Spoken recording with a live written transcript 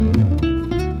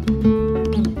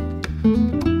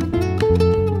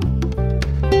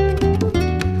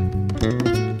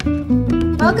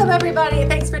Welcome, everybody.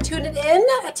 Thanks for tuning in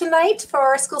tonight for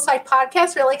our School Psych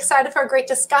podcast. Really excited for a great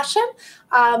discussion.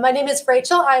 My name is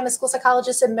Rachel. I'm a school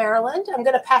psychologist in Maryland. I'm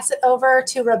going to pass it over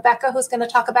to Rebecca, who's going to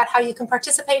talk about how you can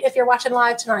participate if you're watching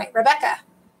live tonight. Rebecca.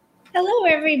 Hello,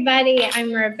 everybody.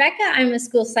 I'm Rebecca. I'm a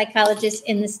school psychologist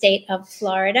in the state of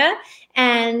Florida.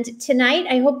 And tonight,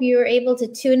 I hope you're able to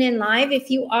tune in live. If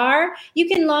you are, you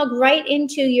can log right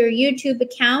into your YouTube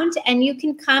account and you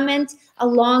can comment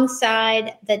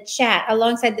alongside the chat,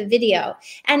 alongside the video.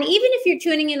 And even if you're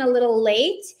tuning in a little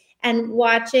late and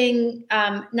watching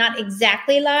not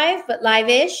exactly live, but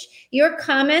live-ish, your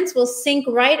comments will sync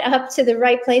right up to the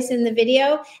right place in the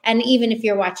video, and even if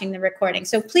you're watching the recording.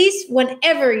 So please,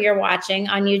 whenever you're watching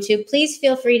on YouTube, please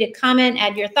feel free to comment,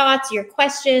 add your thoughts, your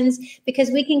questions,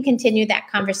 because we can continue that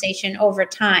conversation over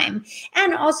time.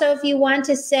 And also, if you want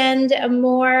to send a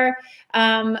more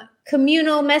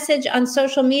communal message on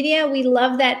social media, we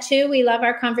love that too. We love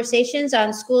our conversations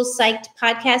on School Psyched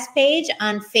podcast page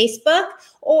on Facebook,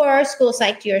 or School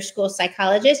Psyched, your school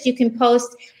psychologist. You can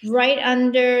post right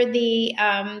under the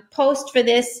post for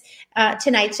this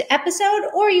tonight's episode,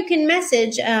 or you can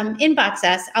message, inbox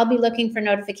us. I'll be looking for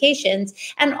notifications.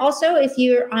 And also, if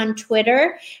you're on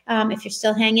Twitter, if you're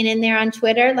still hanging in there on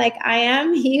Twitter like I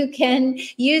am, you can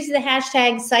use the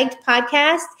hashtag Psyched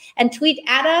Podcast and tweet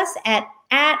at us at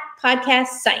Podcast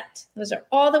Psyched. Those are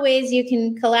all the ways you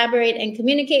can collaborate and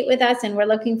communicate with us, and we're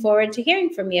looking forward to hearing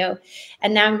from you.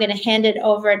 And now I'm going to hand it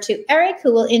over to Eric,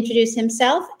 who will introduce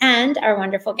himself and our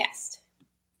wonderful guest.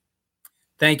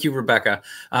 Thank you, Rebecca.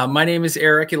 My name is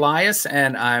Eric Elias,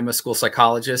 and I'm a school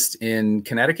psychologist in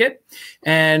Connecticut.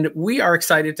 And we are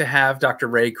excited to have Dr.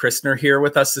 Ray Christner here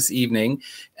with us this evening.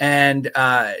 And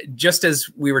just as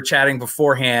we were chatting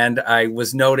beforehand, I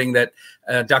was noting that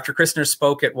Dr. Christner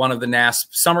spoke at one of the NASP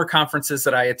summer conferences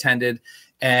that I attended,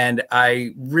 and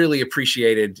I really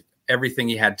appreciated everything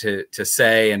he had to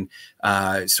say, and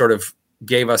sort of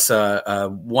gave us a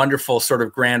wonderful sort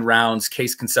of grand rounds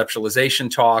case conceptualization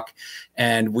talk,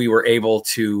 and we were able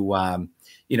to,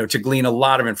 to glean a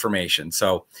lot of information.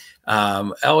 So,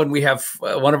 Ellen, we have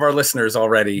one of our listeners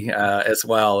already, as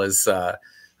well as a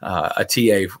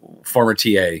TA, former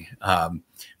TA,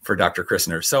 for Dr.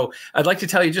 Christner. So I'd like to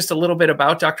tell you just a little bit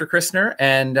about Dr. Christner,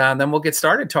 and then we'll get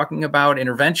started talking about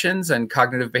interventions and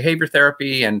cognitive behavior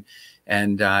therapy and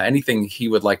anything he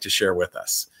would like to share with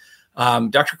us.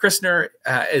 Dr. Christner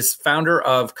is founder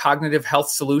of Cognitive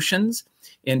Health Solutions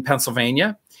in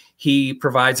Pennsylvania. He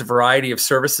provides a variety of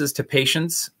services to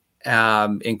patients,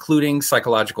 including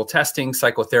psychological testing,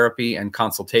 psychotherapy, and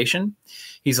consultation.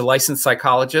 He's a licensed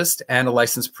psychologist and a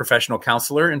licensed professional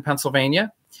counselor in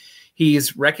Pennsylvania.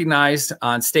 He's recognized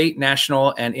on state,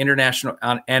 national, and international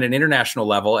and an international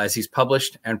level as he's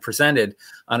published and presented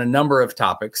on a number of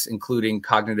topics, including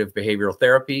cognitive behavioral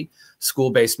therapy,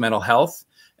 school-based mental health,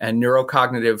 and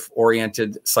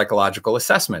neurocognitive-oriented psychological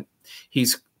assessment.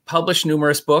 He's published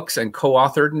numerous books and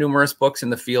co-authored numerous books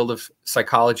in the field of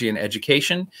psychology and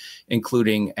education,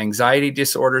 including Anxiety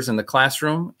Disorders in the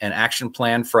Classroom, An Action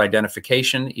Plan for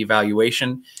Identification,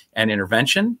 Evaluation, and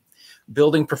Intervention,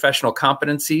 Building Professional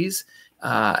Competencies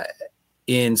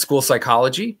in School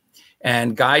Psychology,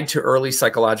 and Guide to Early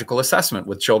Psychological Assessment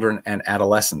with Children and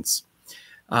Adolescents.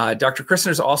 Dr. Christner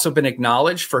has also been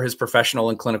acknowledged for his professional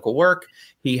and clinical work.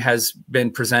 He has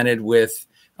been presented with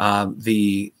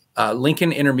the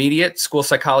Lincoln Intermediate School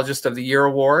Psychologist of the Year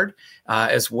Award,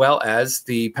 as well as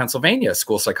the Pennsylvania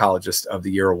School Psychologist of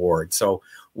the Year Award. So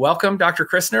welcome, Dr.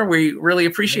 Christner. We really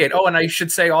appreciate it. Oh, and I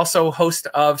should say also host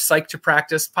of Psych to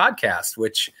Practice podcast,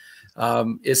 which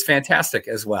is fantastic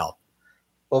as well.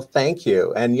 Well, thank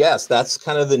you. And yes, that's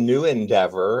kind of the new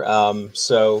endeavor.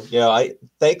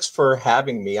 Thanks for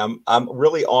having me. I'm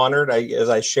really honored. As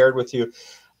I shared with you,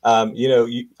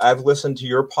 I've listened to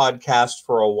your podcast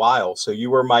for a while. So you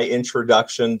were my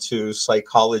introduction to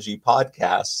psychology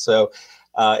podcasts. So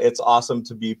it's awesome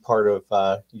to be part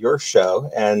of your show.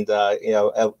 And,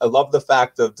 I love the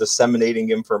fact of disseminating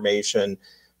information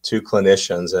to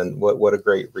clinicians, and what a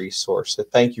great resource. So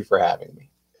thank you for having me.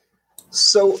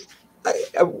 So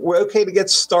we're okay to get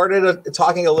started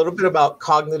talking a little bit about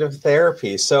cognitive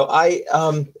therapy. So I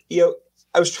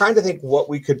was trying to think what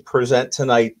we could present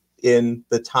tonight in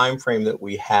the time frame that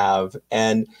we have,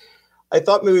 and I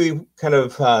thought maybe kind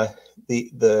of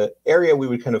the area we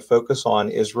would kind of focus on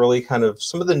is really kind of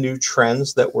some of the new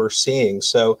trends that we're seeing.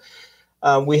 So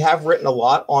we have written a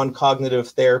lot on cognitive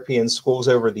therapy in schools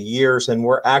over the years, and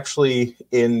we're actually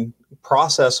in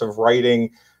process of writing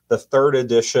the third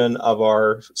edition of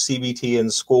our CBT in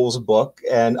Schools book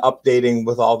and updating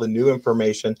with all the new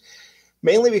information.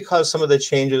 mainly because some of the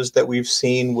changes that we've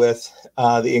seen with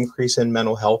the increase in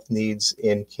mental health needs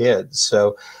in kids.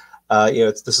 So,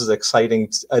 this is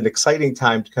an exciting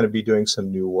time to kind of be doing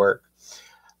some new work.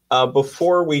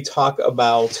 Before we talk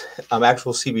about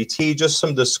actual CBT, just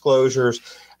some disclosures.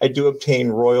 I do obtain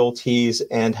royalties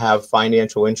and have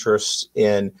financial interests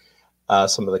in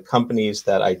some of the companies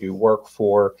that I do work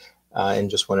for, and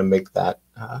just want to make that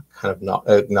kind of not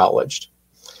acknowledged.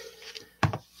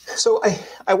 So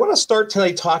I want to start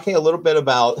tonight talking a little bit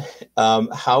about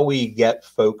how we get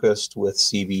focused with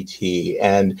CBT.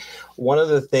 And one of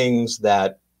the things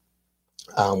that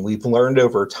we've learned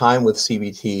over time with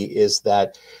CBT is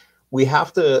that we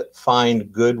have to find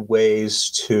good ways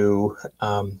to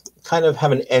kind of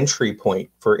have an entry point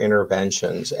for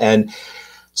interventions. And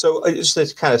so just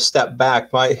to kind of step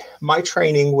back, my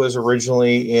training was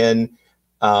originally in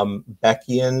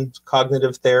Beckian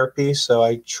cognitive therapy. So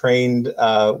I trained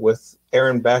with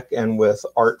Aaron Beck and with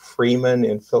Art Freeman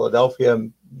in Philadelphia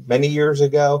many years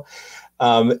ago.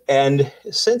 And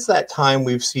since that time,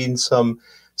 we've seen some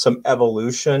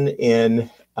evolution in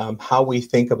how we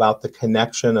think about the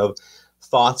connection of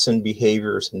thoughts and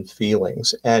behaviors and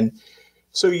feelings. And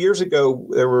so years ago,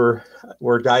 there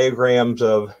were diagrams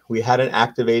of, we had an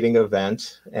activating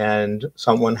event and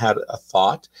someone had a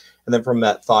thought. And then from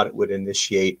that thought, it would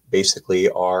initiate basically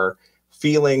our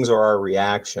feelings or our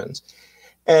reactions.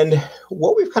 And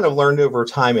what we've kind of learned over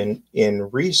time in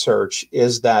research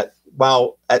is that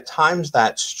while at times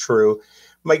that's true,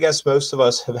 I guess most of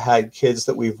us have had kids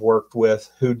that we've worked with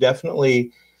who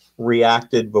definitely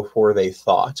reacted before they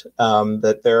thought.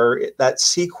 That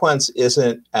sequence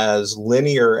isn't as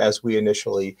linear as we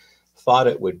initially thought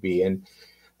it would be. And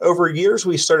over years,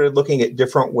 we started looking at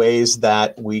different ways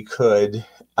that we could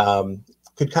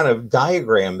kind of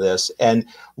diagram this and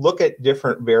look at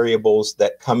different variables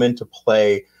that come into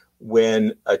play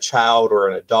when a child or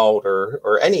an adult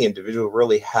or any individual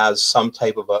really has some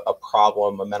type of a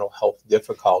problem, a mental health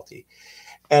difficulty.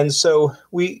 And so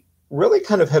we really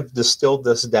kind of have distilled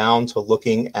this down to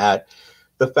looking at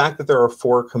the fact that there are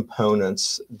 4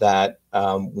 components that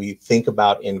we think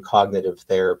about in cognitive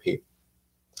therapy.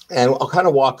 And I'll kind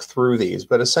of walk through these,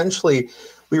 but essentially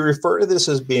we refer to this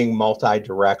as being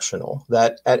multi-directional,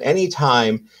 that at any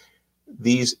time,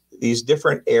 these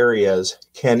different areas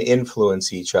can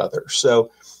influence each other.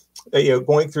 So,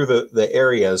 going through the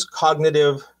areas,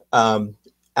 cognitive,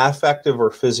 affective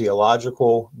or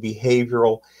physiological,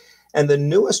 behavioral, and the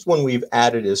newest one we've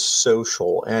added is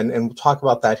social. And we'll talk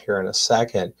about that here in a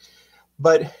second.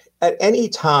 But at any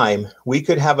time, we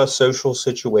could have a social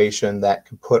situation that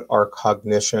could put our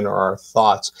cognition or our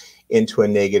thoughts into a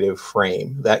negative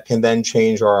frame that can then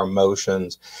change our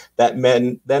emotions.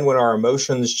 Then when our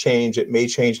emotions change, it may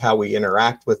change how we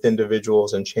interact with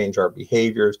individuals and change our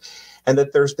behaviors. And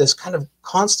that there's this kind of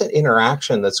constant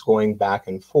interaction that's going back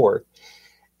and forth.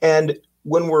 And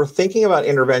when we're thinking about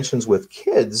interventions with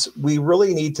kids, we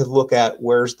really need to look at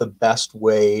where's the best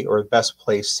way or the best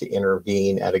place to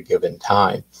intervene at a given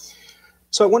time.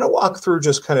 So I want to walk through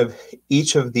just kind of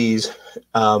each of these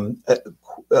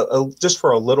just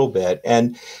for a little bit.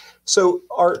 And so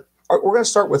we're going to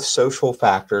start with social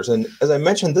factors. And as I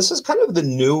mentioned, this is kind of the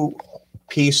new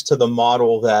piece to the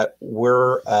model that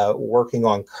we're working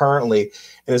on currently,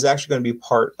 and is actually going to be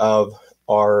part of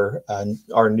our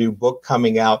new book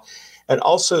coming out, and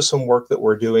also some work that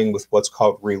we're doing with what's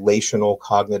called relational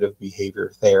cognitive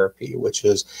behavior therapy, which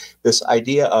is this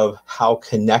idea of how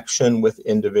connection with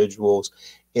individuals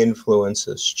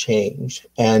influences change.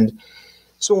 And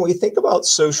so when we think about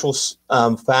social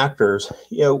factors,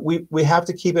 we have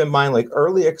to keep in mind, like,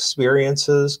 early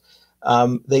experiences,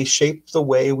 they shape the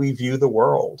way we view the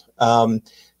world.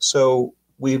 So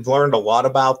we've learned a lot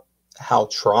about how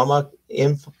trauma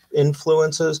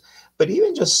influences, but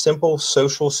even just simple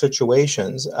social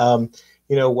situations.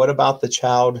 What about the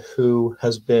child who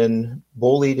has been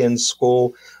bullied in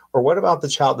school? Or what about the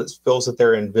child that feels that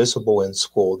they're invisible in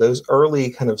school? Those early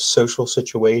kind of social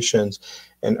situations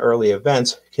and early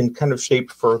events can kind of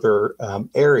shape further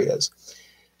areas.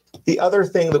 The other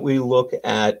thing that we look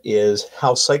at is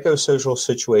how psychosocial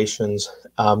situations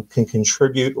can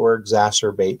contribute or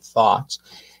exacerbate thoughts.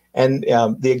 And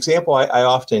the example I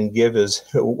often give is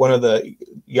one of the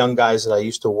young guys that I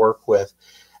used to work with.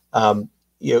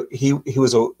 He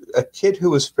was a kid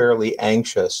who was fairly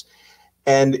anxious.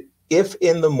 And if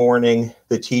in the morning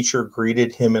the teacher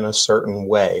greeted him in a certain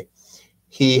way,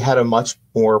 he had a much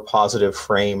more positive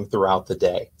frame throughout the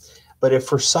day. But if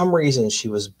for some reason she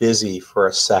was busy for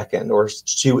a second, or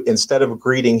instead of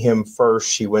greeting him first,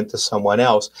 she went to someone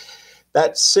else,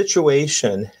 that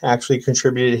situation actually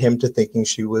contributed him to thinking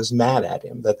she was mad at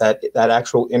him, that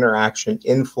actual interaction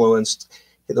influenced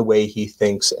the way he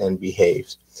thinks and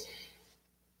behaves.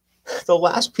 The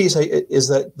last piece is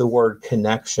that the word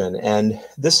connection. And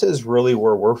this is really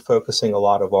where we're focusing a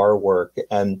lot of our work.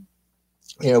 And,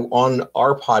 on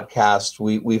our podcast,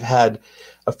 we've had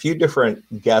a few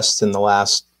different guests in the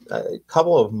last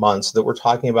couple of months that were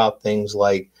talking about things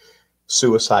like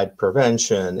suicide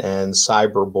prevention and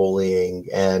cyberbullying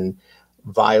and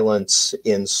violence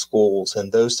in schools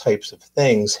and those types of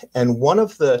things. And one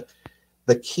of the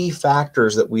key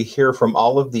factors that we hear from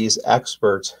all of these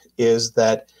experts is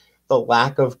that the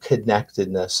lack of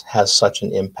connectedness has such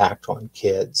an impact on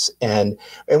kids. And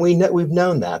we've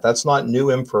known that. That's not new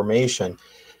information,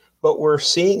 but we're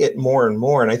seeing it more and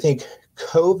more. And I think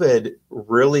COVID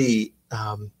really,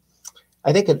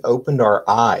 I think it opened our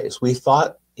eyes. We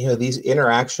thought, these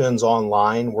interactions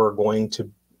online were going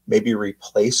to maybe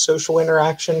replace social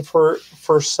interaction for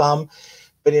some,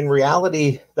 but in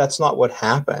reality, that's not what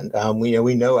happened.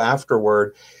 We know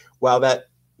afterward, while that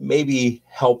maybe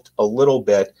helped a little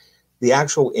bit, the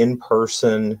actual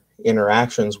in-person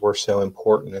interactions were so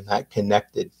important in that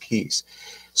connected piece.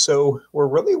 So we're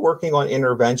really working on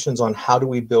interventions on how do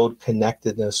we build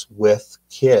connectedness with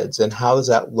kids and how does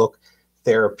that look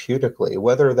therapeutically,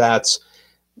 whether that's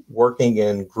working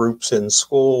in groups in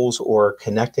schools or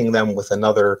connecting them with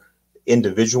another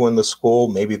individual in the school,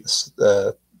 maybe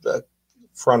the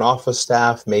front office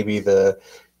staff, maybe the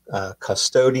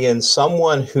custodian,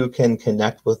 someone who can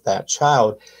connect with that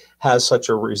child has such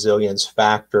a resilience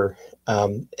factor.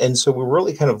 And so we're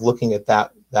really kind of looking at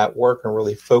that work and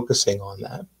really focusing on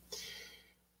that.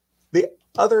 The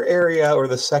other area, or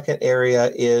the second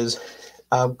area, is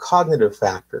cognitive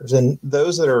factors, and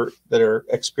those that are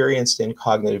experienced in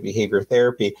cognitive behavior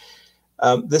therapy.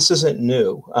 This isn't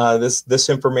new. This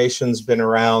information's been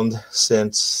around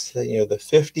since the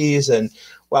 50s, and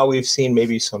while we've seen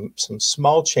maybe some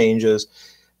small changes,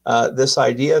 this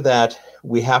idea that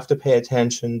we have to pay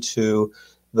attention to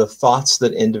the thoughts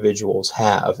that individuals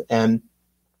have, and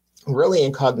really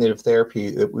in cognitive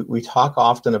therapy, we talk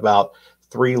often about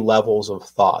 3 levels of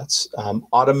thoughts.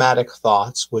 Automatic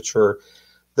thoughts, which are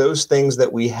those things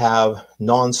that we have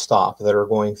nonstop that are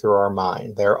going through our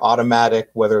mind. They're automatic,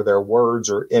 whether they're words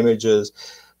or images,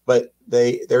 but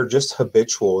they're just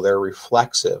habitual. They're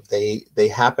reflexive. They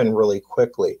happen really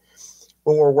quickly.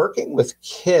 When we're working with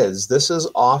kids, this is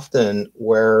often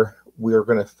where we're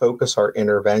going to focus our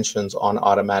interventions on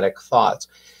automatic thoughts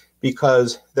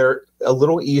because they're a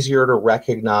little easier to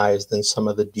recognize than some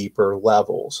of the deeper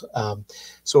levels.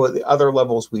 So the other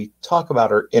levels we talk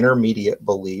about are intermediate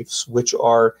beliefs, which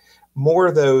are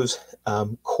more those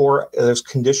those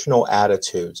conditional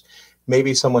attitudes.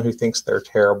 Maybe someone who thinks they're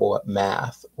terrible at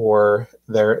math, or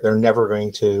they're never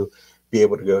going to be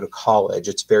able to go to college.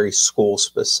 It's very school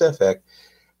specific,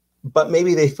 but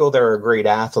maybe they feel they're a great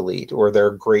athlete or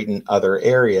they're great in other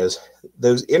areas.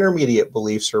 Those intermediate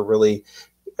beliefs are really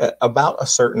about a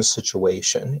certain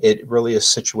situation. It really is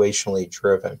situationally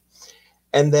driven.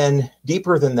 And then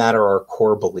deeper than that are our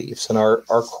core beliefs. And our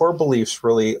core beliefs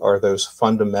really are those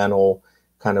fundamental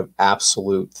kind of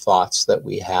absolute thoughts that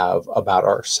we have about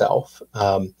ourselves,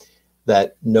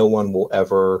 that no one will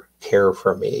ever care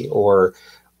for me, or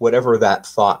whatever that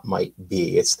thought might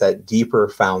be. It's that deeper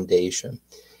foundation.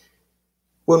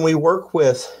 When we work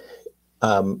with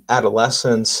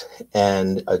adolescents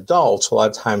and adults, a lot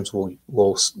of times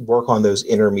we'll work on those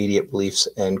intermediate beliefs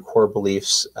and core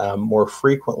beliefs more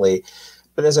frequently.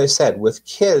 But as I said, with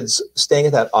kids, staying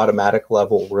at that automatic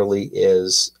level really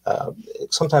is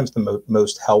sometimes the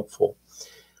most helpful.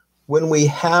 When we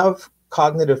have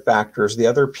cognitive factors, the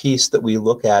other piece that we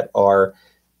look at are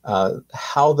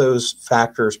how those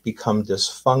factors become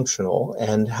dysfunctional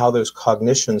and how those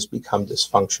cognitions become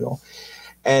dysfunctional.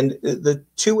 And the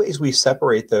 2 ways we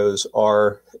separate those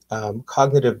are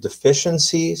cognitive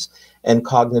deficiencies and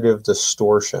cognitive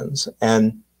distortions.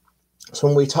 And so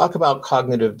when we talk about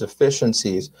cognitive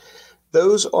deficiencies,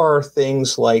 those are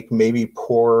things like maybe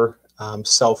poor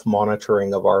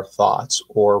self-monitoring of our thoughts,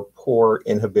 or poor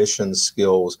inhibition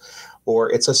skills,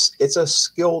 or it's a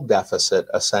skill deficit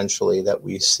essentially that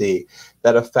we see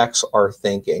that affects our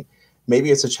thinking.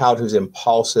 Maybe it's a child who's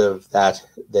impulsive, that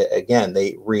again,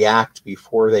 they react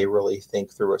before they really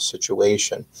think through a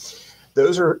situation.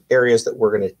 Those are areas that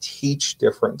we're going to teach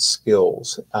different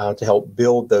skills to help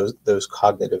build those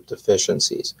cognitive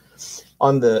deficiencies.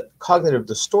 On the cognitive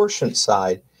distortion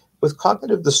side, with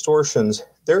cognitive distortions,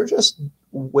 they're just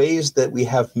ways that we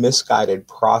have misguided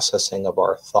processing of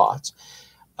our thoughts.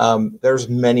 There's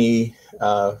many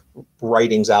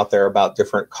writings out there about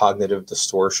different cognitive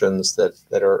distortions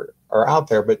that are out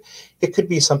there, but it could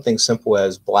be something simple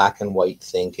as black and white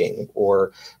thinking,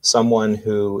 or someone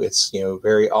who it's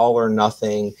very all or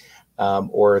nothing,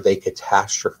 or they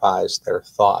catastrophize their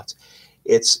thoughts.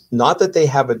 It's not that they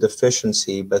have a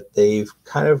deficiency, but they've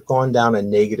kind of gone down a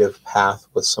negative path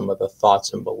with some of the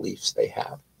thoughts and beliefs they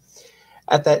have.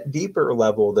 At that deeper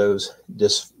level, those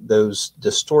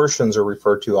distortions are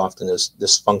referred to often as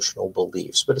dysfunctional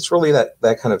beliefs, but it's really that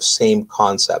kind of same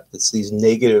concept. It's these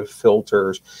negative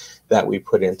filters that we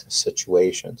put into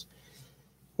situations.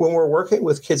 When we're working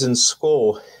with kids in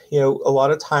school, a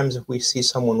lot of times if we see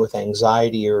someone with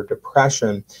anxiety or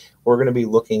depression, we're going to be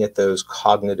looking at those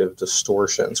cognitive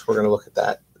distortions. We're going to look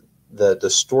at the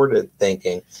distorted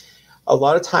thinking. A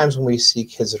lot of times when we see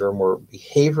kids that are more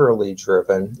behaviorally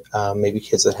driven, maybe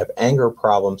kids that have anger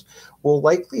problems, we'll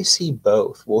likely see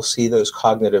both. We'll see those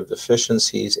cognitive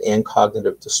deficiencies and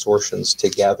cognitive distortions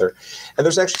together. And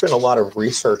there's actually been a lot of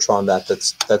research on that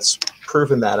that's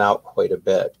proven that out quite a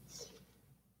bit.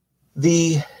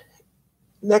 The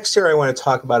next area I want to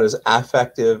talk about is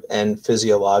affective and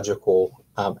physiological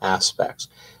aspects.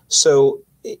 So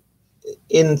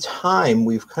in time,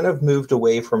 we've kind of moved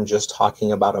away from just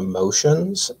talking about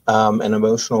emotions and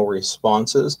emotional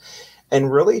responses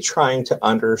and really trying to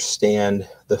understand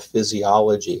the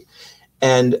physiology.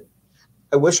 And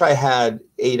I wish I had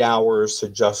 8 hours to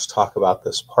just talk about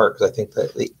this part, because I think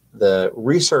that the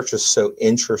research is so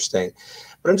interesting.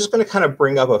 But I'm just going to kind of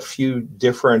bring up a few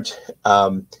different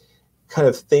kind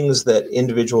of things that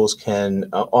individuals can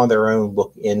on their own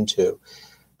look into.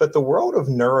 But the world of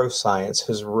neuroscience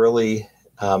has really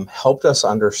helped us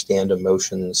understand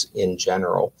emotions in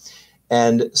general.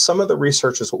 And some of the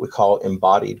research is what we call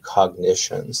embodied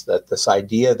cognitions, that this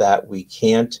idea that we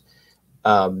can't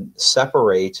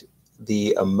separate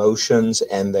the emotions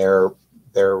and their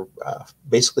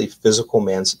basically physical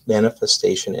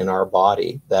manifestation in our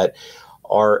body, that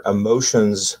our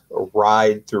emotions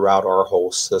ride throughout our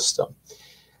whole system.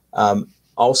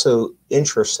 Also,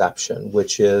 interoception,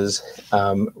 which is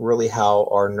really how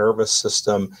our nervous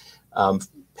system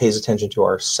pays attention to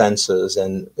our senses,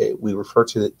 and we refer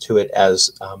to it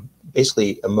as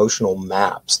basically emotional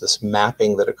maps, this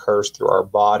mapping that occurs through our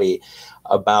body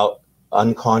about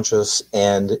unconscious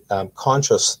and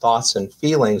conscious thoughts and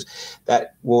feelings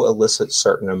that will elicit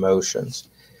certain emotions.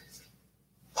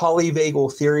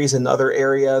 Polyvagal theory is another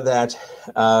area that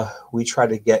we try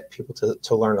to get people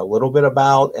to learn a little bit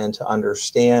about and to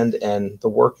understand, and the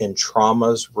work in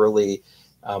traumas really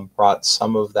brought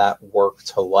some of that work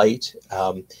to light.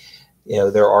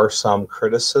 There are some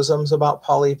criticisms about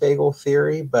polyvagal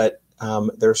theory, but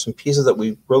there are some pieces that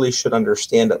we really should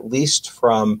understand, at least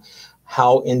from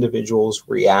how individuals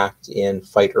react in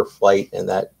fight or flight and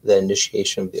that the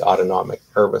initiation of the autonomic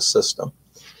nervous system.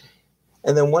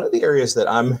 And then one of the areas that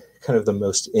I'm kind of the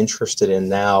most interested in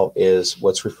now is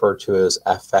what's referred to as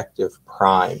affective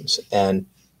primes. And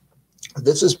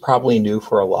this is probably new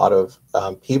for a lot of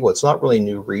people. It's not really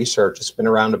new research. It's been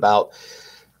around about,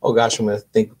 I'm going to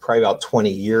think probably about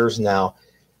 20 years now.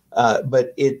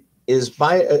 But it is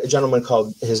by a gentleman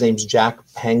called, his name's Jack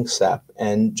Panksepp.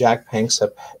 And Jack Panksepp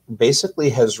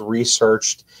basically has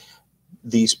researched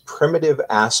these primitive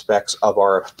aspects of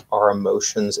our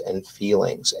emotions and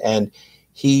feelings. And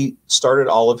he started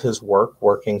all of his work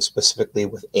working specifically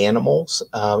with animals,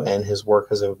 and his work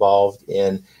has evolved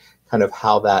in kind of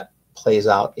how that plays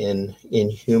out in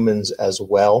humans as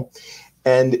well.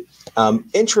 And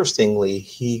interestingly,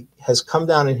 he has come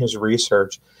down in his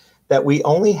research that we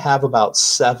only have about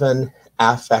 7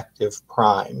 affective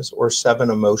primes, or 7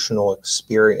 emotional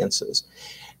experiences.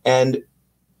 And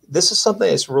this is something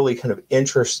that's really kind of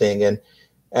interesting.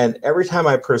 And every time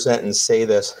I present and say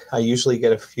this, I usually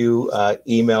get a few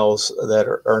emails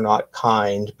that are not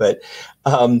kind. But,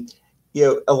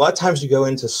 a lot of times you go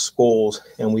into schools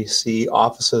and we see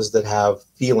offices that have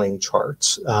feeling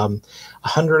charts,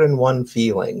 101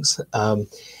 feelings.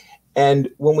 And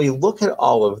when we look at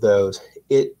all of those,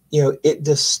 it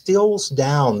distills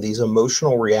down these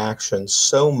emotional reactions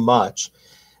so much,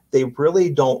 they really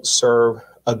don't serve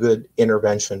a good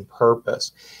intervention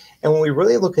purpose. And when we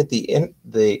really look at the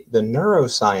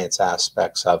neuroscience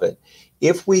aspects of it,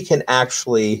 if we can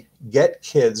actually get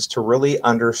kids to really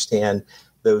understand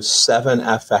those 7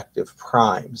 affective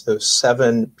primes, those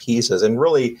 7 pieces, and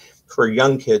really for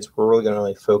young kids, we're really going to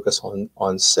only focus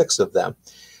on 6 of them.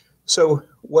 So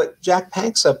what Jack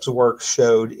Panksepp's work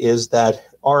showed is that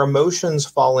our emotions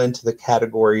fall into the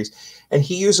categories, and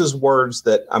he uses words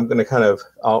that I'm going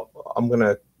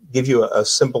to give you a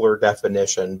simpler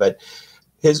definition, but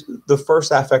The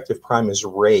first affective prime is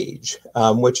rage,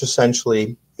 which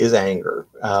essentially is anger.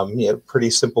 Pretty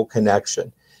simple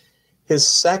connection. His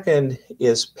second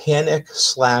is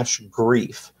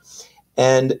panic/grief.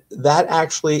 And that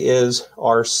actually is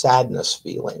our sadness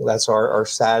feeling. That's our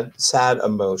sad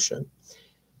emotion.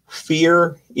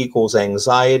 Fear equals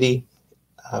anxiety.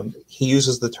 He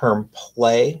uses the term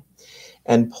play,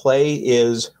 and play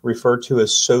is referred to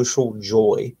as social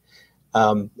joy.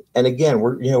 And again,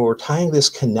 we're tying this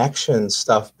connection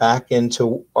stuff back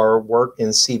into our work in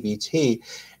CBT.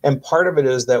 And part of it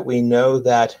is that we know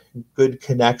that good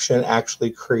connection actually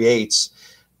creates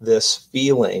this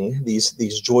feeling,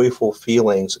 these joyful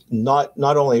feelings, not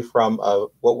only from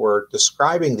what we're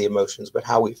describing the emotions, but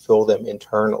how we feel them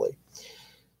internally.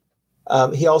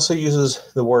 He also uses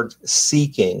the word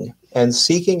seeking, and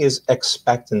seeking is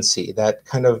expectancy, that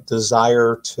kind of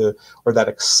desire to, or that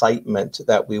excitement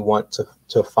that we want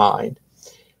to find.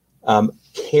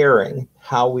 Caring,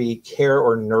 how we care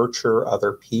or nurture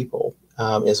other people,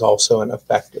 is also an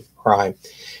affective prime.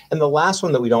 And the last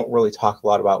one that we don't really talk a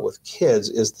lot about with kids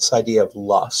is this idea of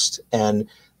lust, and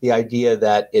the idea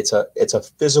that it's a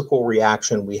physical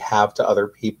reaction we have to other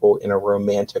people in a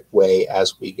romantic way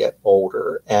as we get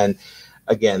older. And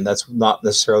again, that's not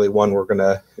necessarily one we're going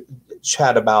to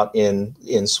chat about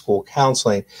in school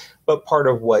counseling, but part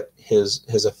of what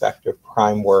his affective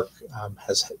prime work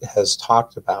has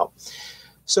talked about.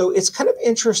 So it's kind of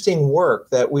interesting work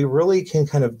that we really can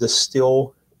kind of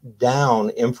distill down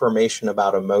information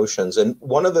about emotions. And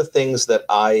one of the things that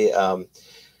I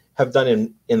have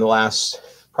done in the last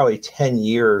probably 10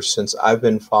 years since I've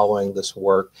been following this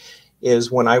work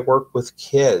is when I work with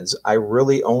kids, I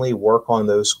really only work on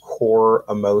those core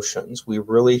emotions. We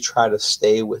really try to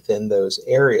stay within those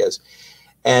areas.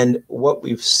 And what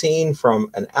we've seen from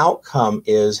an outcome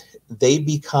is they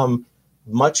become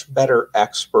much better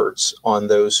experts on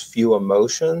those few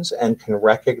emotions and can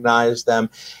recognize them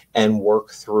and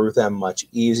work through them much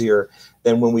easier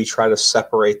than when we try to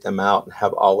separate them out and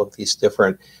have all of these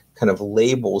different kind of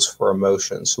labels for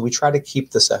emotions. So we try to keep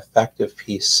this affective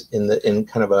piece in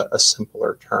kind of a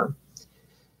simpler term.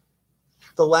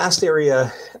 The last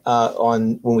area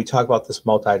on when we talk about this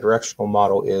multidirectional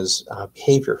model is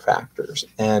behavior factors.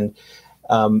 And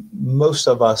most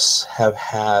of us have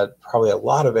had probably a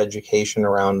lot of education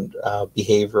around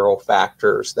behavioral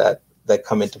factors that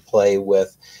come into play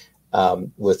with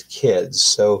kids.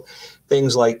 So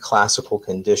things like classical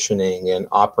conditioning and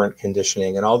operant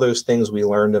conditioning and all those things we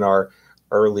learned in our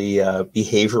early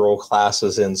behavioral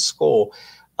classes in school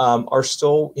are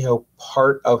still,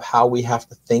 part of how we have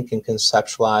to think and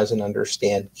conceptualize and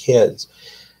understand kids.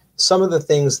 Some of the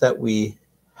things that we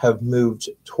have moved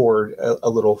toward a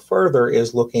little further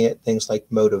is looking at things like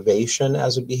motivation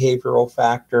as a behavioral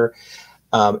factor,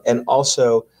 and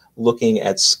also looking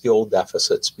at skill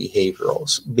deficits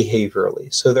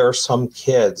behaviorally. So there are some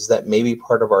kids that maybe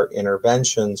part of our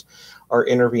interventions are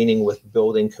intervening with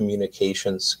building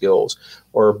communication skills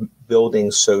or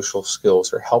building social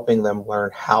skills or helping them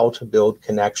learn how to build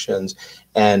connections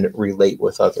and relate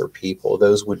with other people.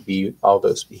 Those would be all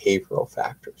those behavioral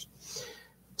factors.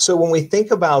 So when we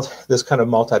think about this kind of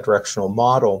multidirectional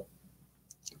model,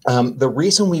 the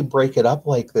reason we break it up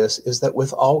like this is that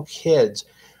with all kids,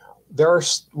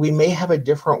 we may have a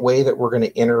different way that we're going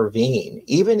to intervene,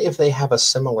 even if they have a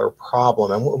similar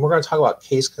problem. And we're going to talk about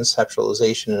case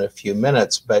conceptualization in a few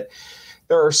minutes, but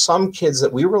there are some kids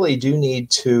that we really do need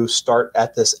to start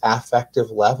at this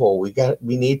affective level.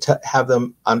 We need to have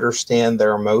them understand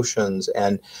their emotions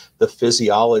and the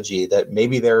physiology, that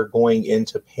maybe they're going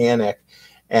into panic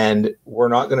and we're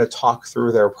not going to talk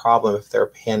through their problem if their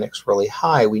panic's really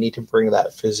high. We need to bring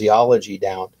that physiology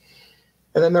down.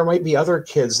 And then there might be other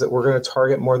kids that we're going to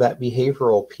target more that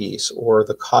behavioral piece or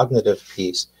the cognitive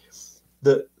piece.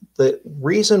 The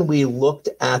reason we looked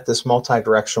at this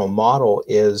multidirectional model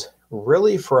is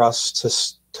really for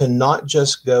us to not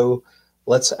just go,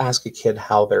 let's ask a kid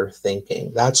how they're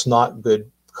thinking. That's not good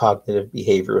cognitive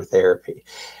behavior therapy.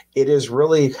 It is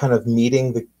really kind of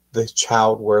meeting the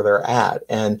child where they're at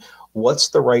and what's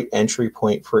the right entry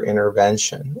point for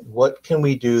intervention? What can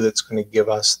we do that's going to give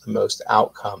us the most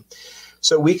outcome?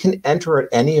 So we can enter at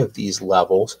any of these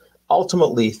levels.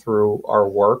 Ultimately, through our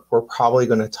work, we're probably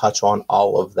going to touch on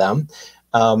all of them,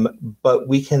 but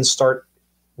we can start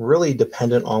really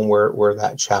dependent on where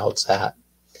that child's at.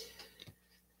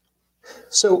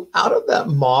 So out of that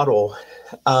model,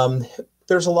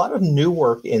 there's a lot of new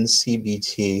work in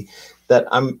CBT that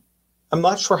I'm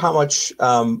not sure how much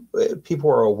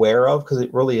people are aware of, because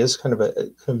it really is kind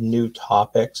of new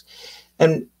topics.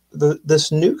 And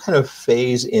this new kind of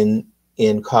phase in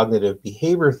cognitive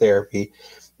behavior therapy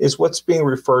is what's being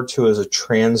referred to as a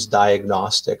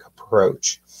transdiagnostic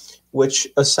approach, which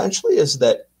essentially is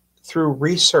that through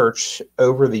research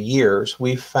over the years,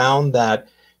 we've found that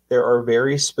there are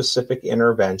very specific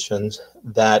interventions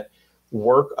that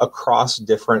work across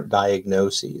different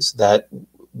diagnoses. That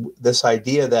this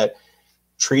idea that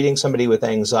treating somebody with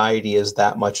anxiety is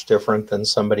that much different than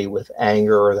somebody with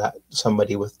anger or that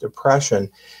somebody with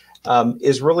depression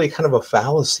is really kind of a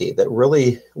fallacy, that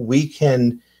really we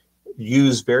can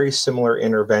use very similar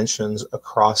interventions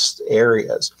across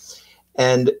areas.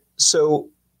 And so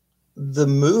the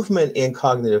movement in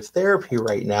cognitive therapy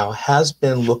right now has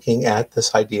been looking at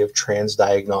this idea of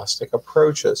transdiagnostic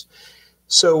approaches.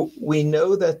 So we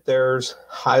know that there's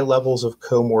high levels of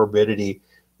comorbidity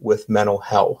with mental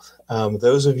health.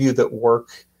 Those of you that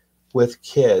work with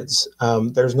kids,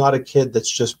 there's not a kid that's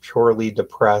just purely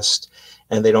depressed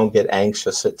and they don't get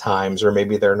anxious at times, or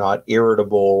maybe they're not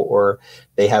irritable, or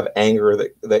they have anger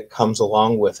that comes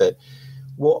along with it.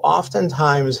 We'll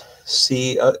oftentimes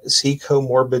see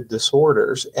comorbid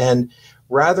disorders, and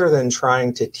rather than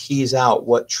trying to tease out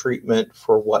what treatment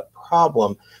for what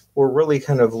problem, we're really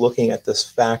kind of looking at this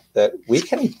fact that we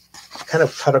can kind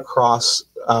of cut across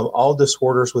all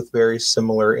disorders with very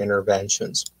similar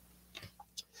interventions.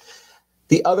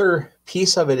 The other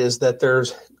piece of it is that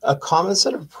there's a common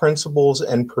set of principles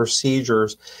and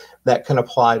procedures that can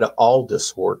apply to all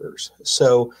disorders.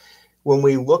 So when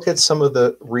we look at some of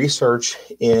the research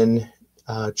in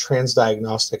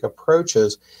transdiagnostic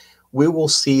approaches, we will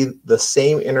see the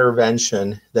same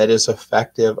intervention that is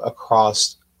effective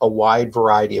across a wide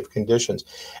variety of conditions.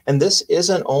 And this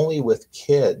isn't only with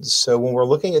kids. So when we're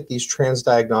looking at these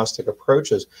transdiagnostic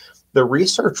approaches, the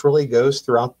research really goes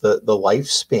throughout the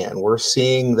lifespan. We're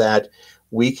seeing that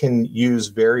we can use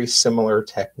very similar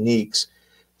techniques.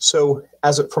 So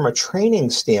from a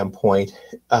training standpoint,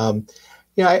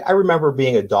 I remember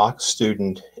being a doc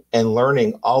student and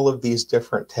learning all of these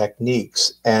different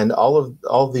techniques and all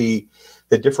the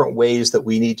different ways that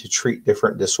we need to treat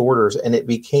different disorders. And it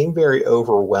became very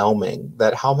overwhelming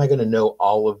that how am I going to know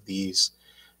all of these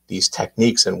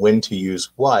techniques and when to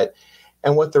use what?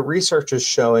 And what the research is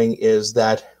showing is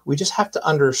that we just have to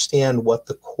understand what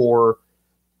the core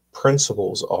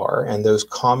principles are and those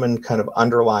common kind of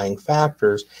underlying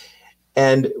factors.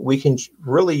 And we can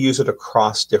really use it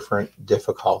across different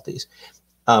difficulties.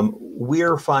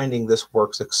 We're finding this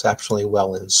works exceptionally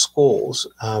well in schools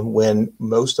when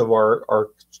most of our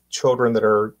children that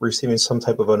are receiving some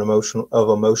type of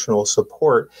emotional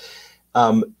support,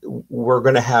 we're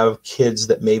going to have kids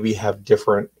that maybe have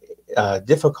different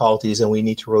difficulties, and we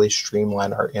need to really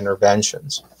streamline our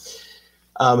interventions.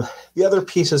 The other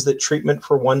piece is that treatment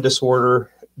for one disorder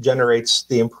generates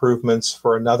the improvements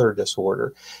for another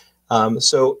disorder.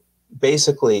 So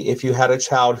basically, if you had a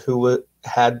child who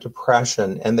had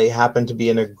depression and they happened to be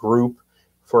in a group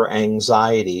for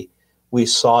anxiety, we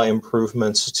saw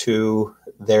improvements to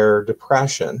their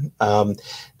depression, that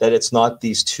it's not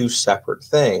these two separate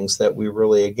things, that we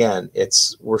really, again,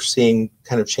 we're seeing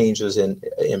kind of changes in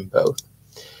both.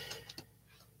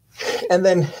 And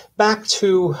then back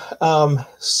to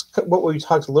what we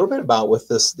talked a little bit about with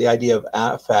the idea of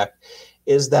affect,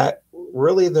 is that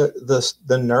really the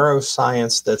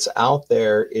neuroscience that's out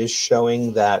there is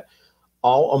showing that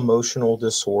all emotional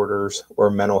disorders or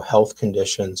mental health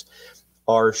conditions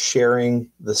are sharing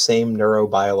the same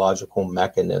neurobiological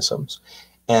mechanisms.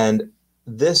 And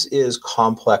this is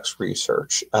complex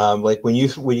research. Like when you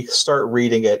start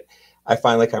reading it, I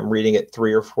find like I'm reading it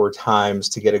 3 or 4 times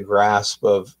to get a grasp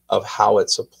of how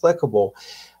it's applicable.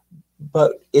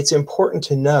 But it's important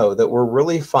to know that we're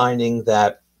really finding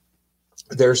that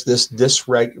there's this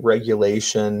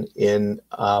dysregulation in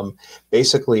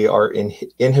basically our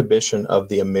inhibition of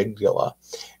the amygdala.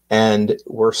 And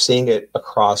we're seeing it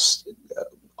across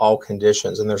all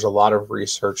conditions. And there's a lot of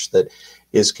research that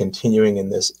is continuing in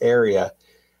this area.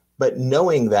 But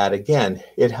knowing that, again,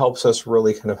 it helps us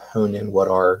really kind of hone in what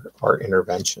our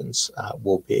interventions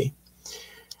will be.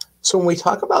 So when we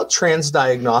talk about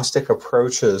transdiagnostic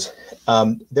approaches,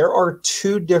 there are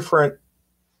 2 different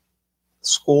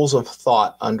schools of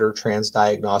thought under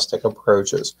transdiagnostic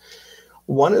approaches.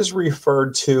 One is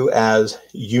referred to as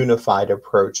unified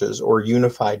approaches or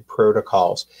unified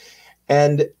protocols.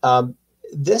 And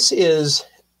this is,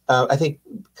 I think,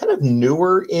 kind of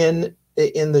newer in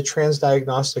the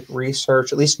transdiagnostic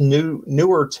research, at least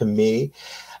newer to me.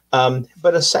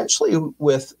 But essentially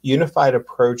with unified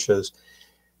approaches,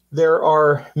 there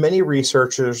are many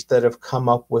researchers that have come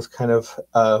up with kind of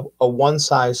a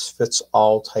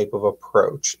one-size-fits-all type of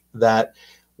approach, that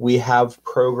we have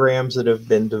programs that have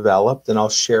been developed, and I'll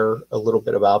share a little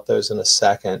bit about those in a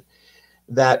second,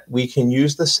 that we can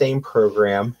use the same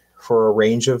program for a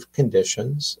range of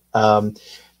conditions,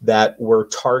 that we're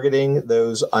targeting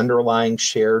those underlying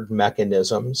shared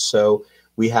mechanisms. So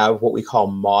we have what we call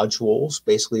modules,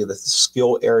 basically the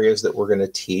skill areas that we're going to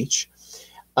teach,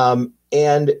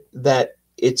 and that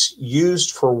it's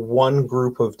used for one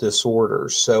group of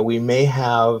disorders. So we may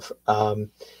have,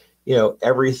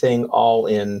 everything all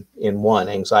in one: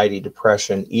 anxiety,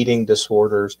 depression, eating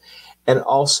disorders, and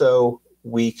also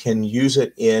we can use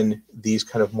it in these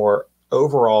kind of more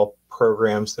overall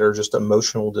programs that are just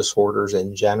emotional disorders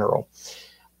in general.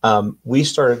 We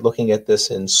started looking at this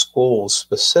in schools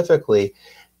specifically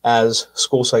as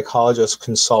school psychologists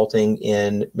consulting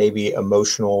in maybe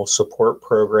emotional support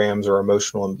programs or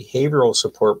emotional and behavioral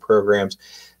support programs,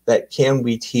 that can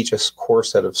we teach a core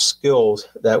set of skills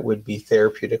that would be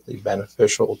therapeutically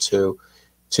beneficial to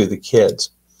the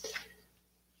kids.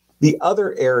 The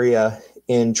other area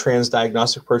in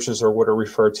transdiagnostic approaches are what are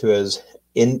referred to as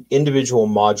individual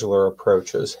modular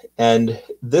approaches. And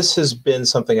this has been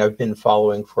something I've been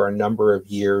following for a number of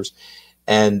years.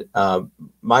 And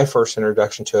my first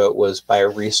introduction to it was by a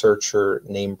researcher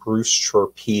named Bruce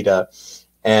Chorpita.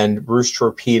 And Bruce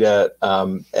Chorpita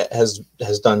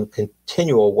has done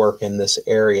continual work in this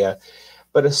area,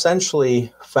 but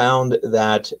essentially found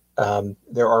that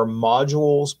there are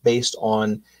modules based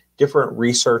on different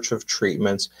research of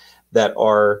treatments that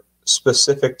are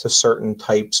specific to certain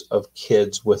types of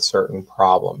kids with certain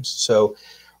problems. So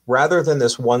rather than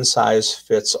this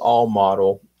one-size-fits-all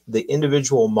model, the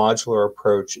individual modular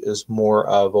approach is more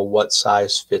of a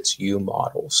what-size-fits-you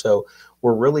model. So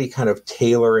we're really kind of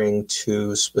tailoring to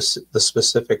the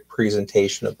specific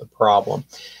presentation of the problem.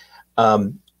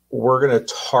 We're going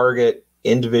to target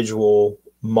individual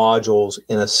modules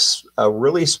in a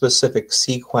really specific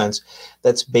sequence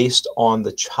that's based on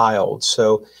the child.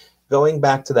 So going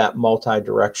back to that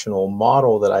multi-directional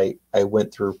model that I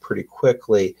went through pretty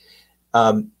quickly,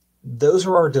 those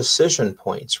are our decision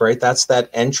points, right? That's that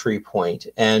entry point.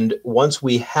 And once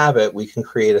we have it, we can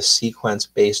create a sequence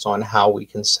based on how we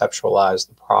conceptualize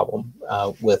the problem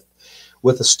with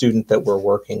a student that we're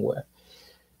working with.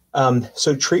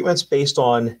 So treatments based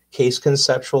on case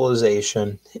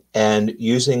conceptualization and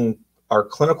using our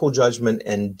clinical judgment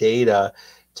and data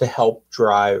to help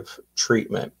drive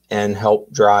treatment and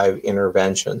help drive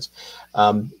interventions.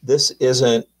 This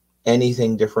isn't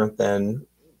anything different than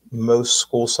most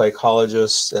school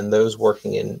psychologists and those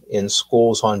working in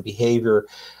schools on behavior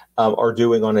are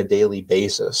doing on a daily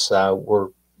basis.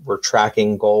 We're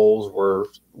tracking goals. We're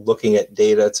looking at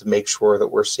data to make sure that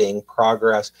we're seeing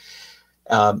progress,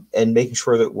 and making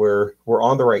sure that we're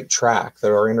on the right track,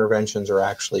 that our interventions are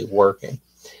actually working.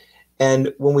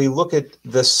 And when we look at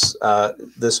this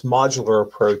modular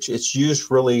approach, it's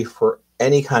used really for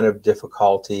any kind of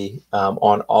difficulty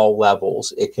on all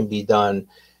levels. It can be done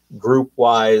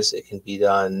group-wise. It can be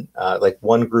done like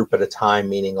one group at a time,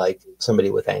 meaning like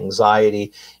somebody with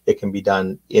anxiety. It can be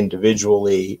done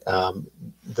individually,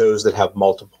 those that have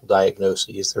multiple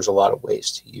diagnoses. There's a lot of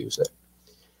ways to use it.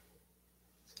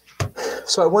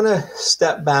 So I want to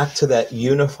step back to that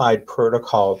unified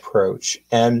protocol approach.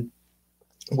 And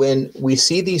when we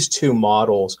see these two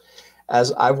models,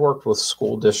 as I've worked with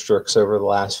school districts over the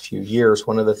last few years,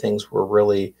 one of the things we're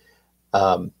really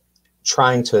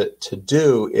trying to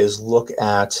do is look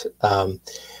at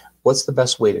what's the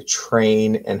best way to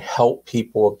train and help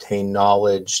people obtain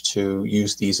knowledge to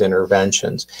use these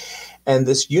interventions. And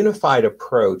this unified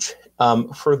approach,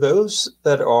 for those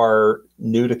that are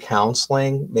new to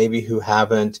counseling, maybe who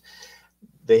haven't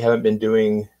been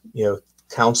doing,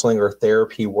 counseling or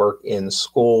therapy work in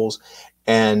schools,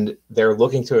 and they're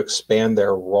looking to expand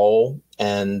their role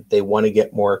and they want to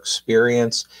get more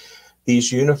experience,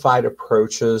 these unified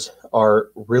approaches are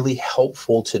really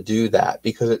helpful to do that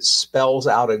because it spells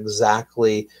out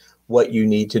exactly what you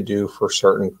need to do for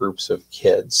certain groups of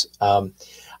kids.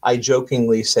 I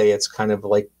jokingly say it's kind of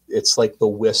like, it's like the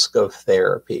whisk of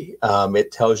therapy.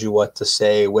 It tells you what to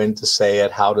say, when to say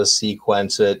it, how to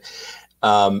sequence it,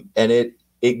 and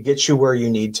it gets you where you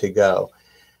need to go.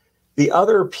 The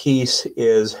other piece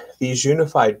is these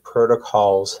unified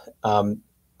protocols,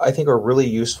 I think, are really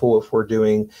useful if we're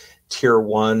doing tier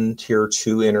 1, tier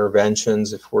 2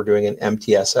 interventions. If we're doing an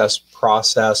MTSS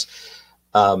process,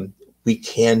 we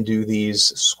can do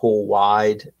these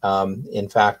school-wide. In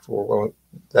fact,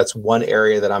 that's one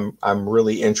area that I'm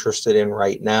really interested in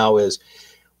right now is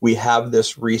we have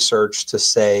this research to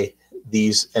say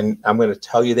these, and I'm going to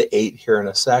tell you the 8 here in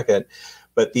a second,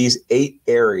 but these 8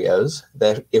 areas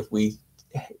that if we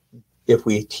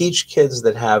teach kids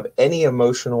that have any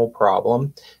emotional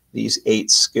problem, these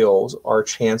 8 skills are a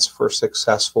chance for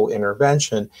successful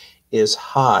intervention is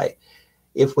high.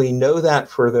 If we know that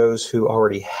for those who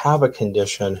already have a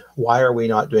condition, why are we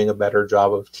not doing a better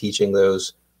job of teaching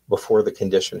those before the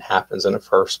condition happens in the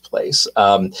first place?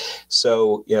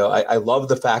 So, I love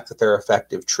the fact that they're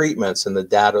effective treatments and the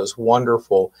data is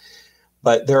wonderful,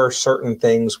 but there are certain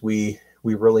things we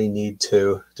really need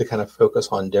to kind of focus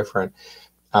on different.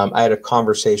 I had a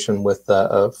conversation with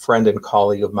a friend and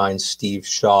colleague of mine, Steve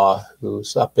Shaw,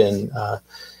 who's up in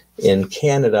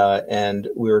Canada, and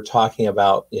we were talking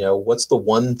about, what's the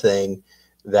one thing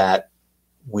that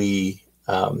we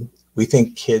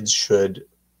think kids should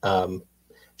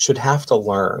have to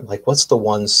learn? Like, what's the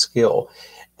one skill?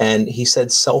 And he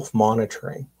said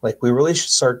self-monitoring. Like, we really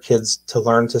should start kids to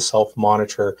learn to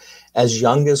self-monitor as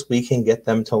young as we can get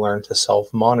them to learn to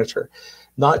self-monitor.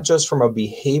 Not just from a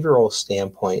behavioral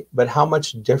standpoint, but how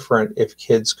much different if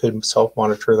kids could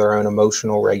self-monitor their own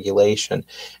emotional regulation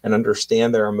and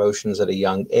understand their emotions at a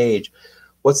young age.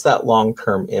 What's that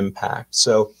long-term impact?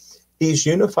 So these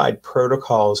unified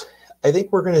protocols, I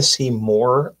think we're going to see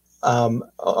more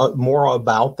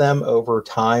about them over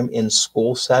time in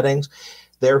school settings.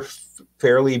 They're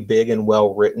fairly big and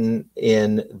well written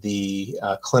in the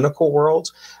clinical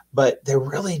worlds, but they're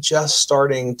really just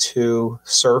starting to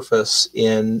surface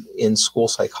in school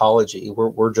psychology.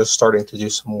 We're just starting to do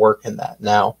some work in that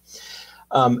now.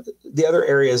 The other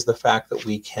area is the fact that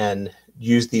we can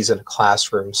use these in a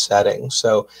classroom setting.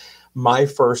 So my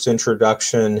first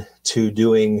introduction to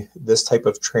doing this type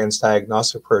of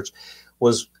transdiagnostic approach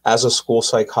was as a school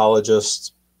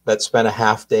psychologist that spent a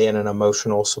half day in an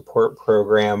emotional support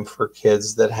program for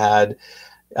kids that had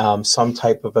some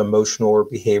type of emotional or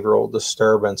behavioral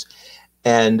disturbance.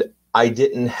 And I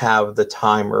didn't have the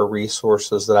time or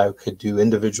resources that I could do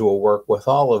individual work with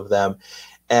all of them.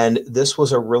 And this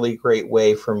was a really great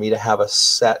way for me to have a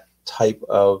set type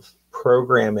of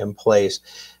program in place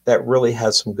that really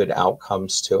has some good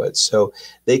outcomes to it. So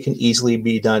they can easily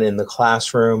be done in the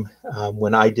classroom.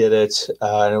 When I did it,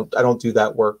 I don't do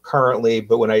that work currently,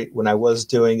 but when I was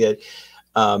doing it,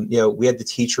 we had the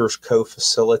teachers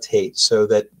co-facilitate so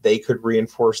that they could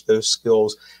reinforce those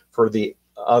skills for the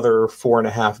other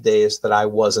 4.5 days that I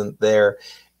wasn't there.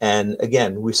 And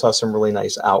again, we saw some really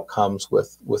nice outcomes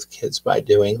with kids by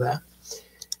doing that.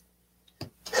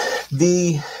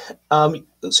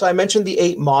 So I mentioned the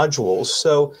 8 modules.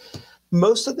 So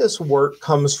most of this work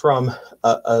comes from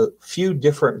a few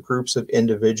different groups of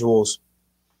individuals.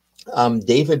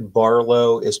 David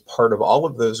Barlow is part of all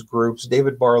of those groups.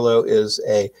 David Barlow is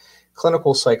a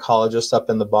clinical psychologist up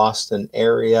in the Boston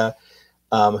area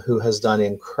who has done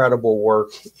incredible work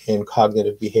in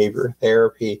cognitive behavior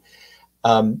therapy.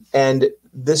 And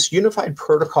this unified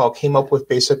protocol came up with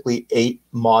basically 8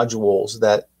 modules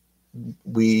that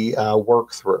we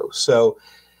work through. So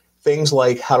things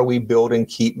like, how do we build and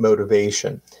keep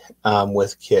motivation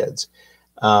with kids?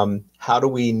 How do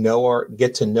we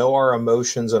get to know our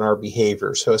emotions and our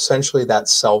behavior? So essentially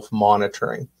that's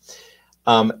self-monitoring.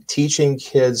 Teaching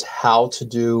kids how to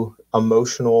do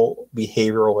emotional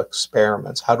behavioral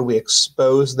experiments. How do we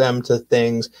expose them to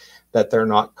things that they're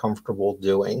not comfortable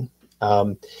doing?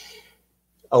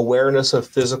 Awareness of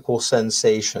physical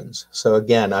sensations. So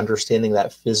again, understanding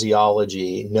that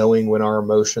physiology, knowing when our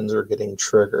emotions are getting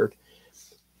triggered.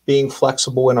 Being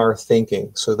flexible in our thinking.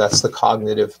 So that's the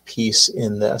cognitive piece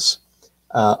in this.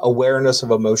 Awareness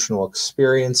of emotional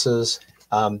experiences.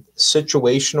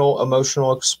 Situational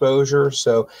emotional exposure.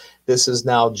 So this is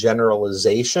now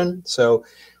generalization. So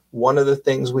one of the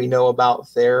things we know about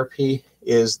therapy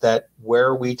is that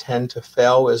where we tend to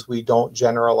fail is we don't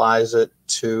generalize it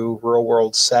to real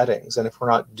world settings. And if we're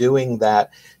not doing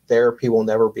that, therapy will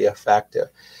never be effective.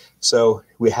 So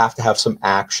we have to have some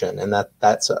action, and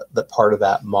that's the part of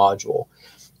that module.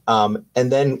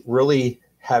 And then really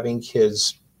having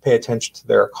kids pay attention to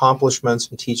their accomplishments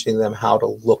and teaching them how to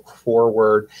look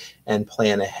forward and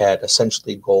plan ahead,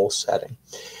 essentially goal setting.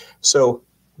 So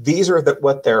these are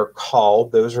what they're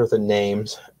called. Those are the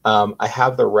names. I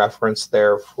have the reference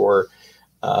there for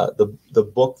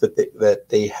the book that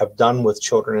they have done with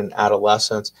children and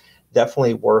adolescents.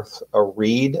 Definitely worth a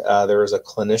read. There is a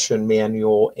clinician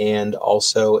manual and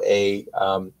also a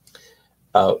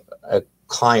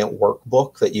client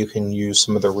workbook that you can use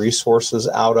some of the resources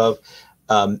out of,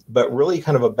 but really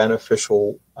kind of a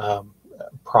beneficial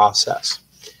process.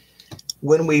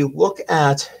 When we look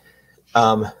at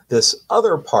this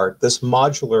other part, this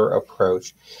modular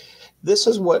approach, this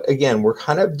is what, again, we're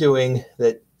kind of doing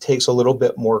that takes a little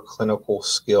bit more clinical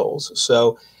skills.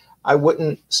 So I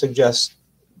wouldn't suggest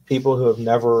people who have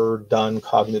never done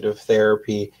cognitive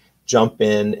therapy jump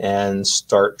in and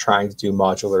start trying to do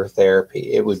modular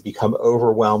therapy. It would become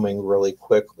overwhelming really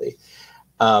quickly.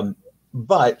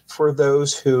 But for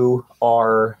those who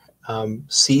are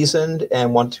seasoned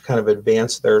and want to kind of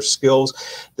advance their skills,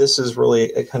 this is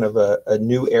really a kind of a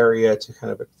new area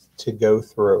to go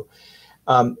through.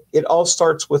 It all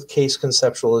starts with case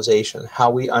conceptualization, how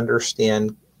we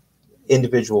understand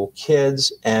individual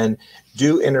kids and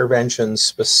do interventions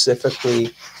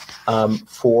specifically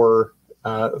for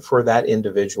that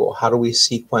individual. How do we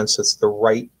sequence it's the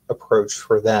right approach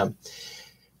for them?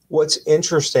 What's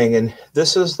interesting, and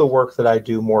this is the work that I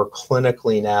do more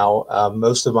clinically now,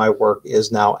 most of my work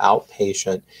is now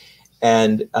outpatient.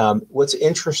 And what's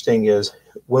interesting is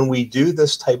when we do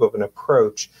this type of an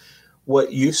approach,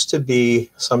 what used to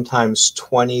be sometimes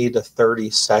 20 to 30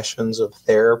 sessions of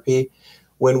therapy,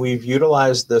 when we've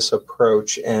utilized this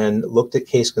approach and looked at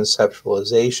case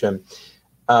conceptualization,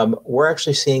 we're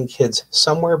actually seeing kids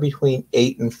somewhere between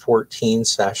 8 and 14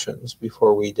 sessions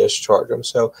before we discharge them.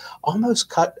 So almost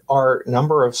cut our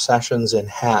number of sessions in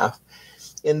half.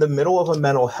 In the middle of a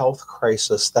mental health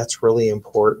crisis, that's really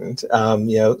important.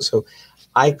 So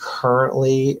I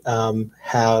currently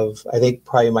have, I think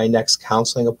probably my next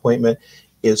counseling appointment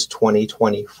is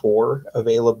 2024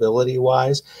 availability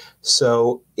wise.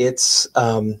 So it's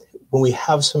when we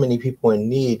have so many people in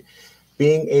need,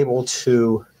 being able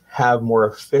to have more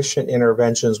efficient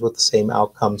interventions with the same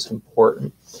outcomes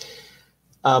important.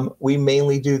 We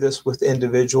mainly do this with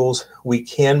individuals. We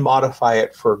can modify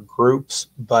it for groups,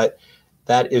 but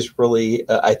that is really,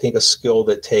 I think, a skill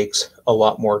that takes a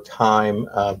lot more time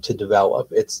to develop.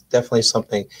 It's definitely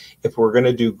something, if we're going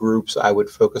to do groups, I would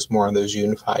focus more on those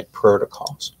unified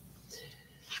protocols.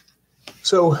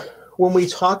 So when we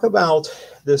talk about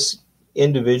this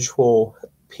individual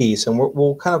piece, and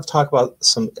we'll kind of talk about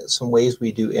some ways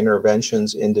we do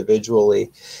interventions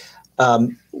individually,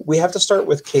 we have to start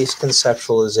with case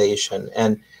conceptualization.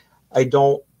 And I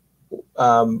don't,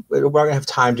 we're going to have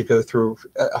time to go through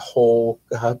a whole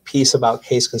piece about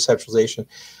case conceptualization.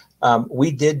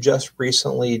 We did just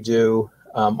recently do,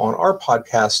 on our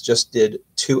podcast, just did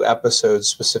 2 episodes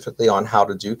specifically on how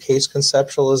to do case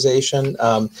conceptualization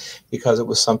because it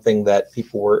was something that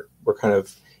people were kind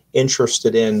of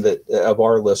interested in that of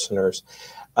our listeners.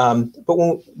 But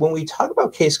when we talk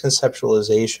about case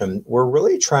conceptualization, we're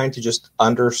really trying to just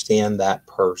understand that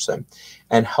person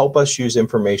and help us use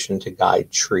information to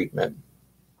guide treatment.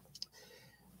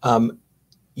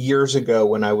 Years ago,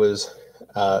 when I was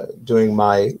doing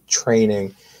my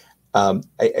training,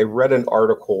 I read an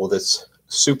article that's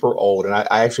super old, and I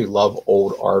actually love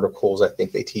old articles. I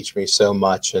think they teach me so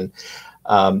much. And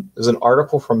it was an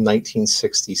article from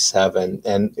 1967,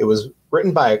 and it was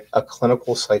written by a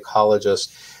clinical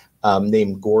psychologist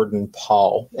named Gordon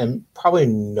Paul, and probably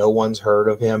no one's heard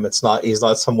of him. He's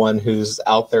not someone who's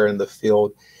out there in the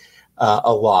field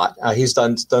a lot. He's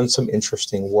done some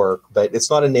interesting work, but it's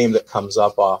not a name that comes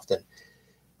up often.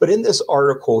 But in this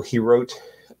article, he wrote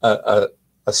a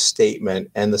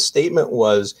statement, and the statement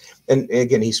was, and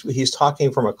again, he's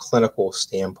talking from a clinical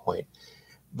standpoint,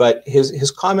 but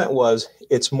his comment was,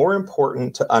 it's more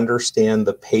important to understand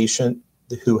the patient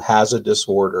who has a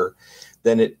disorder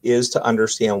than it is to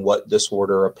understand what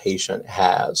disorder a patient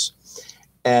has.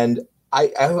 And I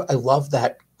love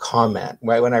that comment.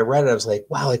 Right? When I read it, I was like,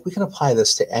 wow, like we can apply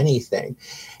this to anything.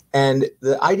 And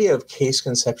the idea of case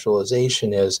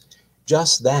conceptualization is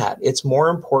just that. It's more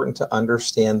important to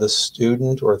understand the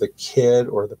student or the kid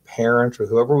or the parent or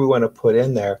whoever we want to put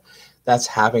in there that's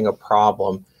having a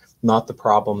problem, not the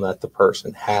problem that the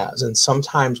person has. And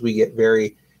sometimes we get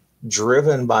very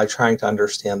driven by trying to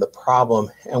understand the problem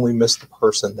and we miss the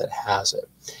person that has it.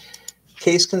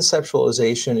 Case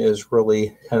conceptualization is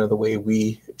really kind of the way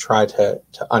we try to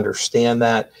understand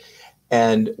that.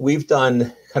 And we've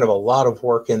done kind of a lot of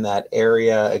work in that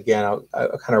area. Again,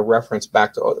 I'll kind of reference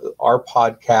back to our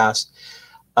podcast.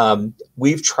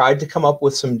 We've tried to come up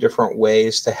with some different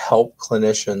ways to help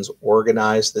clinicians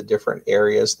organize the different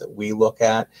areas that we look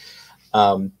at.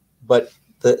 But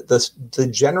the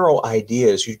general idea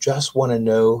is you just want to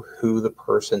know who the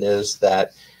person is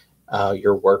that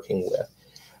you're working with.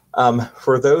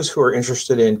 For those who are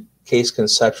interested in case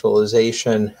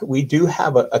conceptualization, we do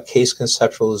have a case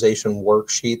conceptualization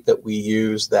worksheet that we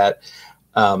use that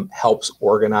helps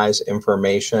organize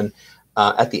information.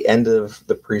 At the end of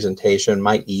the presentation,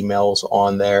 my email's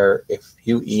on there. If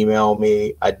you email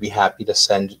me, I'd be happy to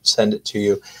send it to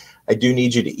you. I do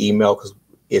need you to email because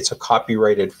it's a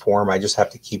copyrighted form. I just have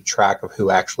to keep track of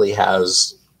who actually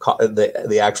has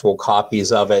the actual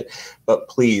copies of it. But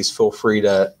please feel free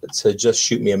to just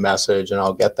shoot me a message and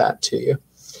I'll get that to you.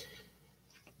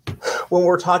 When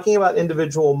we're talking about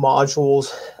individual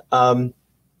modules,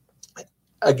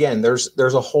 again, there's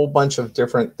a whole bunch of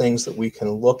different things that we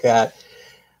can look at.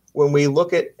 when we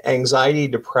look at anxiety,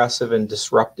 depressive, and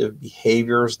disruptive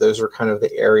behaviors, those are kind of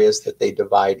the areas that they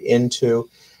divide into.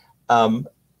 On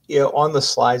the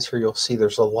slides here, you'll see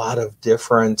there's a lot of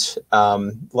different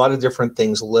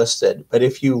things listed. But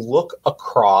if you look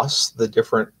across the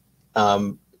different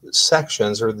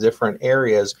sections or the different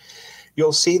areas,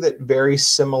 you'll see that very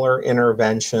similar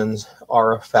interventions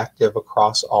are effective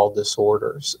across all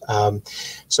disorders.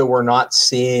 So we're not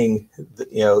seeing,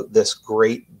 this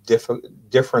great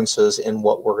differences in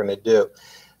what we're going to do.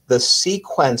 The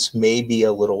sequence may be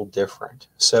a little different.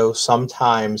 So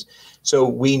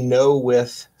we know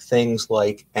with things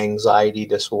like anxiety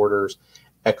disorders,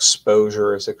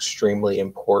 exposure is extremely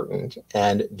important,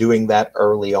 and doing that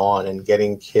early on and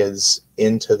getting kids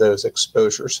into those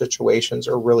exposure situations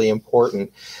are really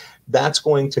important. That's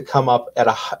going to come up at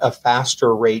a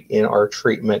faster rate in our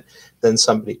treatment than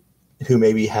somebody who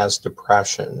maybe has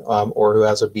depression or who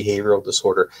has a behavioral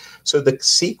disorder. So the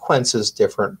sequence is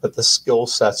different, but the skill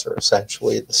sets are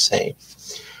essentially the same.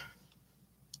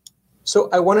 So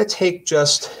I want to take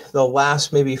just the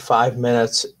last maybe 5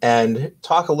 minutes and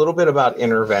talk a little bit about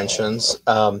interventions.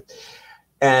 I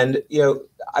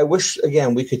wish,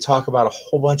 again, we could talk about a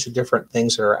whole bunch of different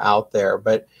things that are out there,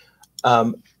 but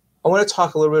I want to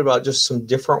talk a little bit about just some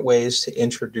different ways to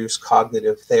introduce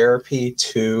cognitive therapy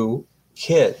to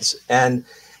kids. And,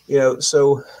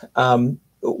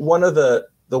 one of the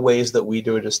ways that we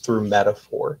do it is through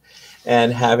metaphor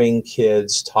and having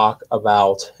kids talk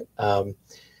about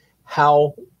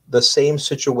how the same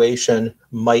situation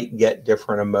might get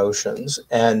different emotions.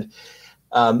 And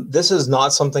this is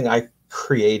not something I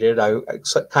created. I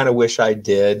kind of wish I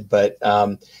did, but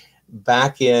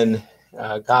back in,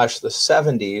 the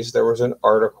 70s, there was an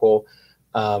article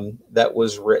that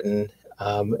was written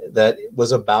that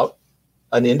was about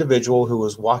an individual who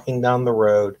was walking down the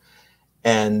road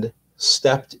and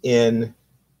stepped in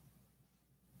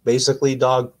basically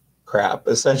dog crap,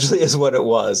 essentially, is what it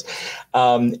was.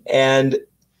 And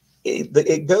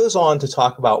it goes on to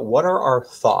talk about what are our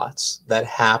thoughts that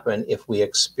happen if we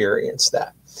experience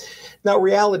that. Now,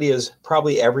 reality is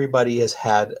probably everybody has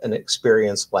had an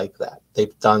experience like that.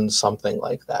 They've done something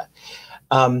like that.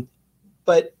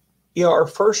 But our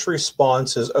first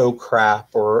response is, oh,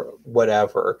 crap, or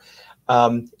whatever.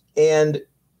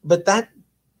 But that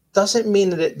doesn't mean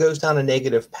that it goes down a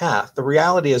negative path. The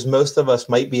reality is most of us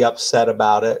might be upset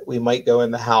about it. We might go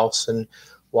in the house and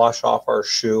wash off our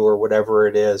shoe or whatever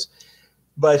it is,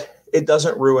 but it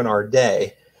doesn't ruin our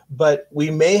day. But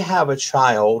we may have a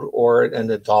child or an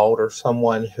adult or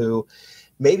someone who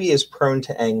maybe is prone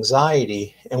to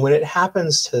anxiety. And when it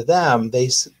happens to them,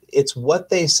 it's what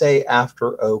they say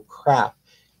after, oh, crap,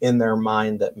 in their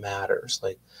mind that matters.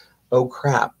 Like, oh,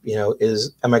 crap,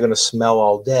 am I going to smell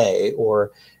all day?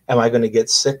 Or am I going to get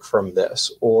sick from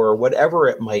this? Or whatever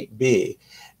it might be.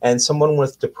 And someone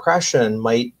with depression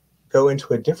might go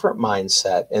into a different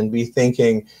mindset and be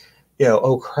thinking,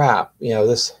 oh, crap,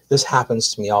 this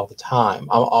happens to me all the time.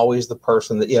 I'm always the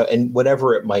person that, and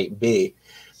whatever it might be.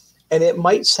 And it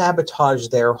might sabotage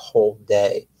their whole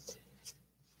day.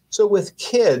 So with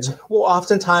kids, we'll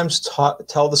oftentimes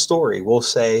tell the story. We'll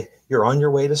say, you're on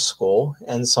your way to school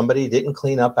and somebody didn't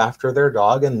clean up after their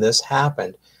dog and this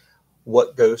happened.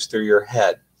 What goes through your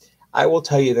head? I will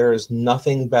tell you, there is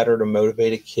nothing better to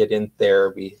motivate a kid in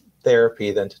therapy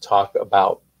than to talk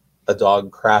about a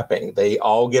dog crapping. They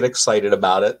all get excited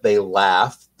about it. They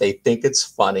laugh. They think it's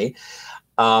funny.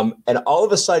 And all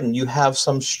of a sudden you have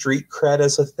some street cred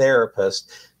as a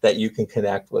therapist that you can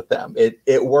connect with them.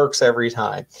 It works every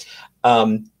time.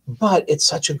 But it's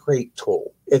such a great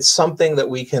tool. It's something that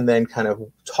we can then kind of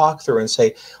talk through and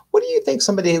say, what do you think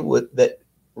somebody that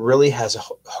really has a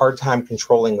hard time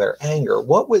controlling their anger,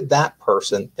 what would that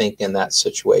person think in that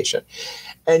situation?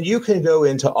 And you can go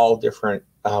into all different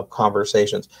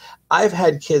conversations. I've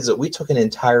had kids that we took an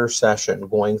entire session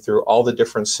going through all the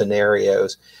different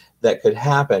scenarios that could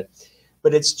happen,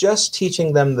 but it's just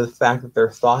teaching them the fact that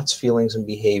their thoughts, feelings, and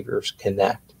behaviors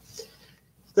connect.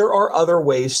 There are other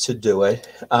ways to do it.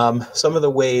 Some of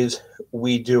the ways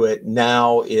we do it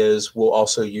now is we'll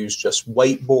also use just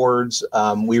whiteboards.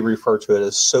 We refer to it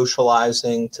as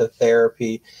socializing to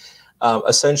therapy.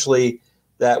 Essentially,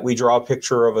 that we draw a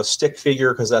picture of a stick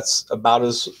figure because that's about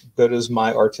as good as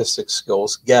my artistic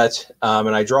skills get.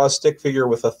 And I draw a stick figure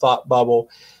with a thought bubble.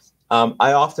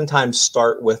 I oftentimes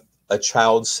start with a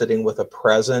child sitting with a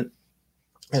present,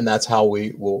 and that's how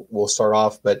we'll start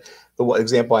off. But the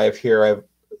example I have here,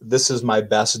 this is my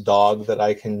best dog that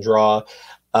I can draw.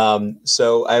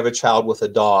 So I have a child with a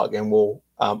dog, and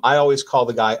I always call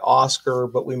the guy Oscar,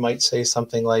 but we might say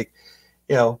something like,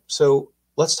 so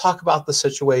let's talk about the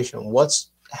situation.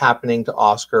 happening to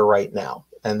Oscar right now?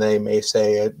 And they may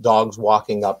say a dog's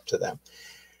walking up to them.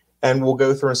 And we'll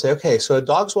go through and say, okay, so a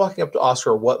dog's walking up to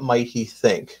Oscar, what might he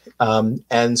think?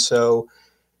 And so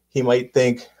he might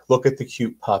think, look at the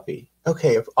cute puppy.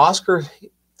 Okay, if Oscar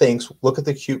thinks, look at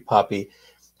the cute puppy,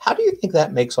 how do you think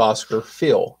that makes Oscar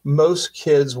feel? Most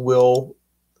kids will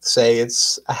say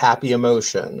it's a happy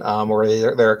emotion, or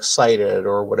they're excited,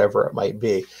 or whatever it might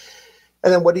be.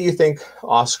 And then what do you think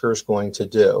Oscar's going to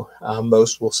do?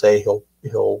 Most will say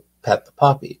he'll pet the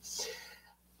puppy.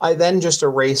 I then just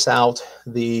erase out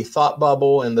the thought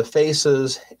bubble and the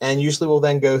faces, and usually we'll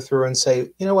then go through and say,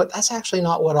 you know what, that's actually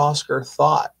not what Oscar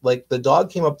thought. Like, the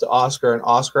dog came up to Oscar, and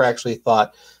Oscar actually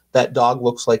thought, that dog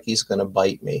looks like he's going to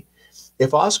bite me.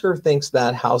 If Oscar thinks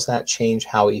that, how's that change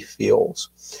how he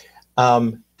feels?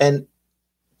 And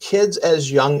kids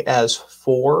as young as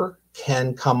 4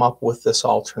 can come up with this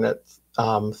alternate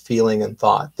feeling and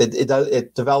thought.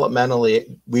 It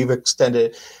developmentally,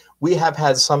 we have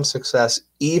had some success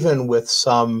even with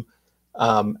some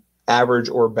average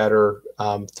or better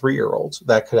 3-year-olds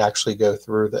that could actually go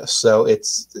through this. So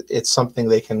it's something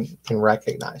they can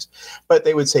recognize. But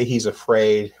they would say he's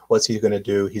afraid. What's he going to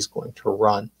do? He's going to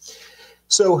run.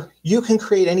 So you can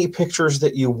create any pictures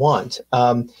that you want.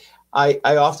 I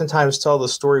oftentimes tell the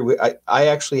story. I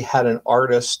actually had an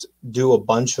artist do a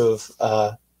bunch of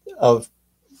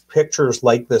pictures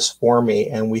like this for me,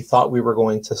 and we thought we were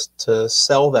going to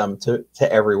sell them to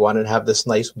everyone and have this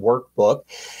nice workbook.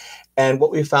 And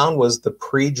what we found was the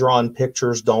pre-drawn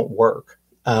pictures don't work.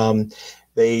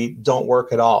 They don't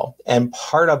work at all. And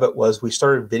part of it was we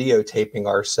started videotaping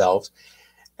ourselves.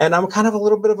 And I'm kind of a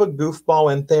little bit of a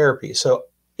goofball in therapy. So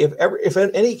if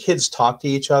any kids talk to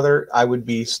each other, I would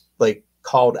be like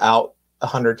called out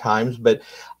 100 times. But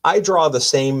I draw the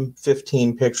same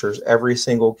 15 pictures every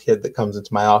single kid that comes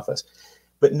into my office.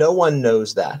 But no one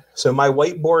knows that. So my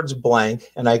whiteboard's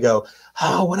blank, and I go,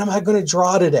 oh, what am I going to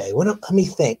draw today? Let me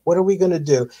think. What are we going to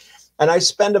do? And I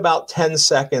spend about 10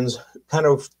 seconds kind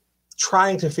of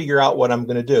trying to figure out what I'm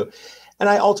going to do. And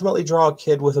I ultimately draw a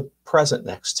kid with a present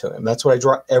next to him. That's what I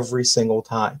draw every single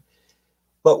time.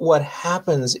 But what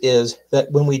happens is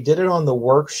that when we did it on the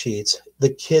worksheets,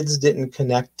 the kids didn't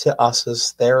connect to us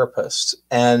as therapists,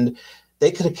 and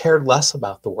they could have cared less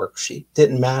about the worksheet.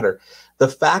 Didn't matter. The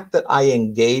fact that I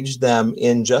engaged them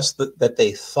in just that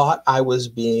they thought I was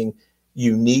being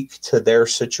unique to their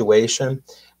situation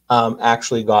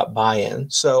actually got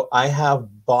buy-in. So I have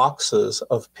boxes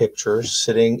of pictures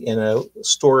sitting in a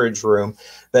storage room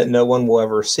that no one will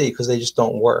ever see because they just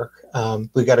don't work.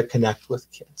 We got to connect with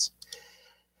kids.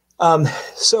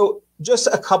 So just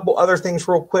a couple other things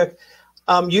real quick.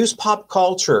 Use pop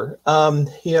culture.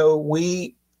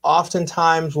 We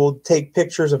oftentimes will take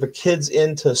pictures of a kid's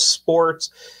into sports,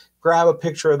 grab a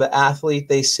picture of the athlete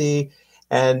they see.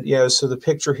 And, so the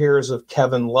picture here is of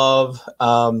Kevin Love.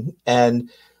 And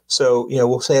so,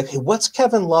 we'll say, okay, what's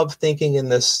Kevin Love thinking in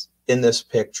this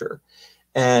picture?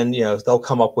 And, they'll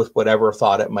come up with whatever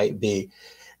thought it might be.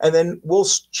 And then we'll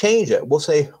change it. We'll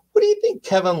say, what do you think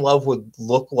Kevin Love would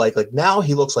look like? Like, now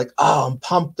he looks like, oh, I'm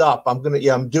pumped up.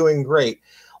 I'm doing great.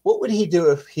 What would he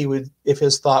do if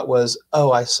his thought was,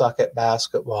 oh, I suck at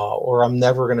basketball, or I'm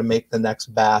never going to make the next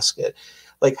basket?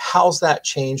 Like, how's that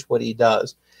change what he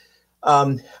does?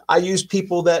 I use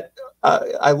people that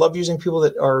I love using people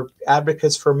that are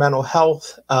advocates for mental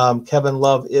health. Kevin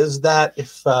Love is that.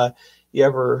 If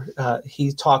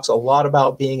he talks a lot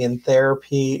about being in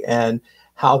therapy and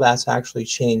how that's actually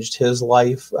changed his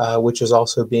life, which is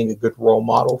also being a good role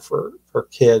model for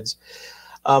kids.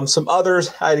 Some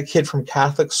others, I had a kid from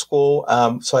Catholic school,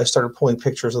 so I started pulling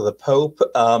pictures of the Pope,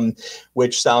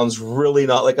 which sounds really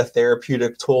not like a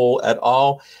therapeutic tool at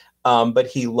all, but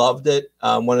he loved it.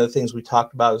 One of the things we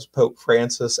talked about is Pope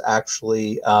Francis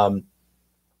actually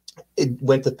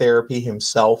went to therapy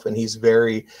himself, and he's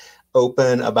very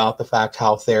open about the fact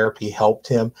how therapy helped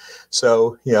him.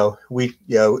 So,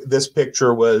 this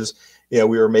picture was, we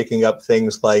were making up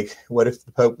things like, what if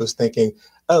the Pope was thinking,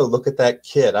 oh, look at that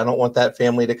kid. I don't want that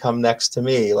family to come next to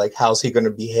me. Like, how's he going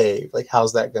to behave? Like,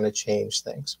 how's that going to change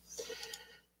things?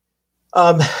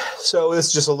 So this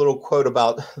is just a little quote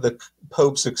about the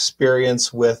Pope's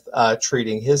experience with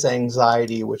treating his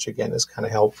anxiety, which again is kind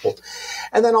of helpful.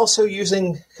 And then also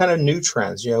using kind of new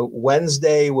trends.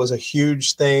 Wednesday was a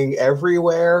huge thing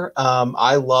everywhere.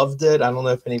 I loved it. I don't know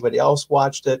if anybody else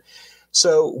watched it.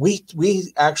 So we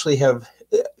actually have,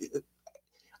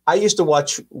 I used to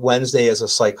watch Wednesday as a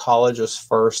psychologist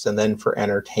first and then for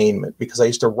entertainment, because I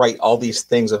used to write all these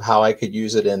things of how I could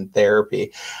use it in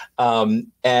therapy.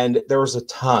 And there was a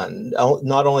ton,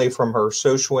 not only from her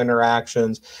social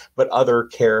interactions, but other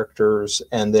characters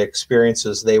and the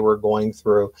experiences they were going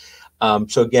through.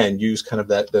 So again, use kind of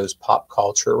those pop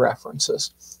culture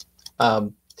references.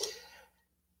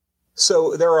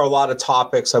 So there are a lot of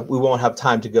topics. We won't have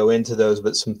time to go into those,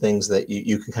 but some things that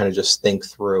you can kind of just think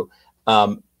through.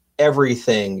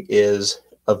 Everything is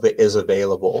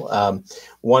available.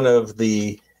 One of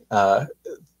the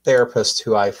therapists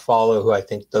who I follow, who I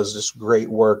think does this great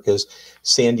work, is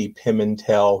Sandy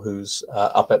Pimentel, who's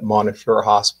up at Montefiore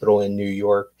Hospital in New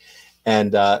York.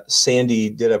 And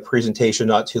Sandy did a presentation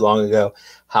not too long ago,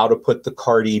 How to Put the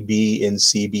Cardi B in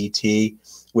CBT,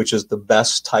 which is the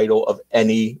best title of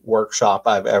any workshop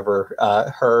I've ever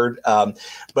heard,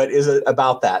 but is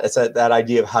about that. It's that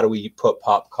idea of how do we put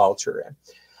pop culture in.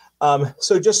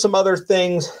 So just some other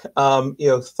things,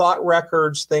 thought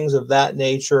records, things of that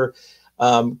nature.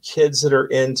 Kids that are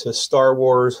into Star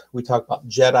Wars, we talk about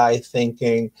Jedi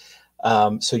thinking.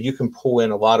 So you can pull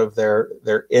in a lot of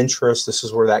their interests. This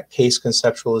is where that case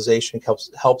conceptualization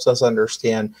helps us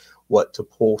understand what to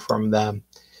pull from them.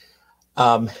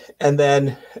 And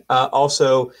then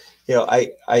also,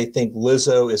 I think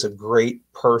Lizzo is a great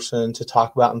person to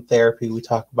talk about in therapy. We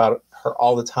talk about her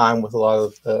all the time with a lot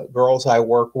of the girls I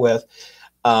work with,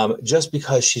 just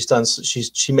because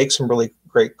she makes some really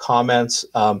great comments.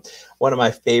 One of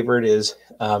my favorite is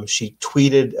she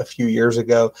tweeted a few years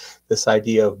ago this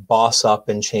idea of boss up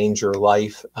and change your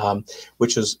life,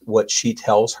 which is what she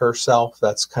tells herself.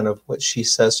 That's kind of what she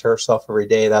says to herself every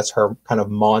day. That's her kind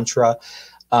of mantra.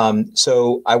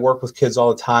 So I work with kids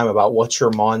all the time about what's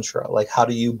your mantra? Like, how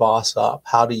do you boss up?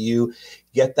 How do you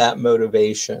get that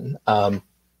motivation?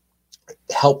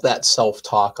 Help that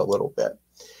self-talk a little bit.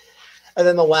 And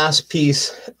then the last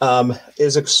piece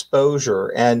is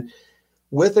exposure. And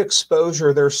with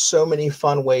exposure, there's so many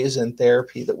fun ways in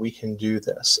therapy that we can do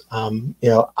this.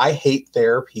 I hate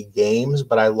therapy games,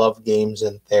 but I love games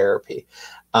in therapy.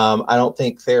 I don't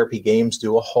think therapy games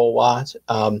do a whole lot,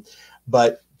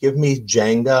 but give me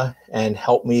Jenga and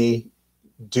help me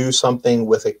do something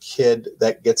with a kid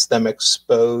that gets them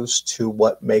exposed to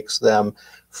what makes them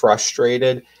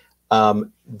frustrated.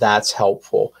 That's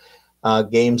helpful.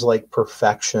 Games like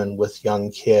Perfection with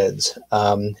young kids.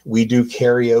 We do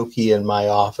karaoke in my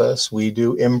office. We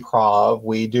do improv.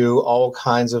 We do all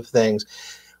kinds of things.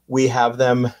 We have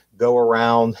them go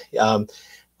around.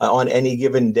 On any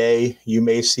given day, you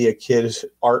may see a kid's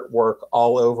artwork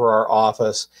all over our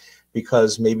office,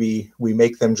 because maybe we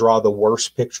make them draw the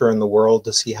worst picture in the world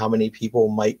to see how many people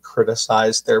might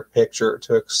criticize their picture,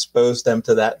 to expose them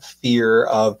to that fear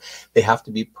of they have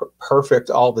to be perfect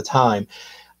all the time.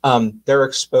 They're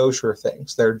exposure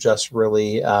things. They're just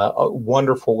really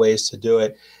wonderful ways to do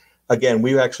it. Again,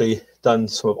 we've actually done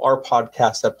some of our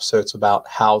podcast episodes about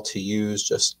how to use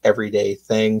just everyday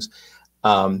things.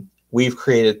 We've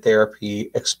created therapy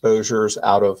exposures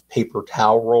out of paper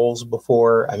towel rolls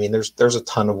before. I mean, there's a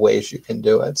ton of ways you can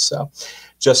do it. So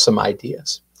just some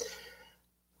ideas.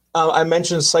 I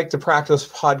mentioned Psych to Practice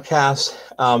podcast.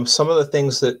 Some of the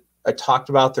things that I talked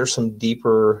about, there's some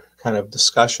deeper kind of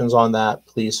discussions on that.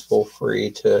 Please feel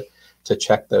free to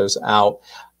check those out.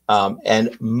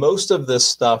 And most of this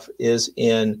stuff is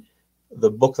in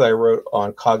the book that I wrote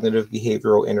on cognitive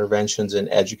behavioral interventions in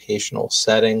educational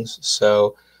settings.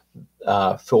 So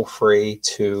feel free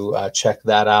to check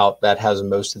that out. That has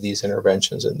most of these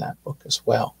interventions in that book as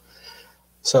well.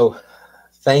 So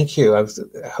thank you. I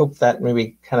hope that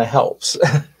maybe kind of helps.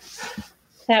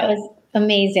 That was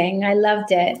amazing. I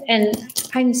loved it. And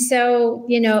I'm so,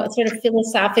 sort of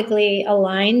philosophically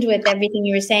aligned with everything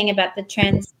you were saying about the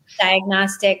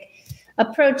trans-diagnostic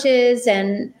approaches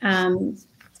and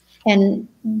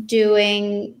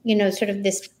doing, sort of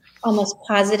this almost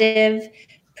positive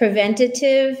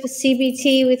preventative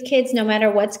CBT with kids, no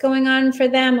matter what's going on for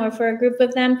them or for a group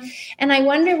of them. And I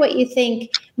wonder what you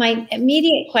think. My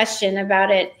immediate question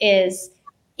about it is,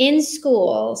 in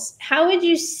schools, how would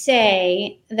you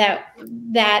say that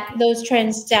those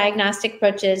trans-diagnostic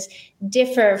approaches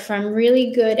differ from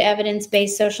really good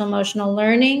evidence-based social emotional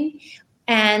learning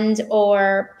and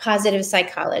or positive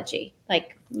psychology,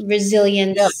 like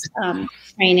resilience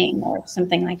training or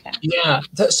something like that? Yeah,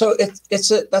 so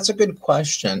that's a good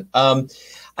question. I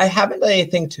haven't done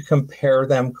anything to compare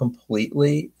them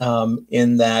completely.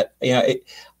 In that,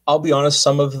 I'll be honest,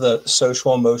 some of the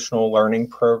social emotional learning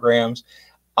programs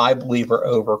I believe are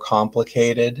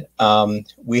overcomplicated.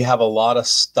 We have a lot of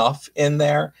stuff in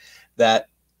there that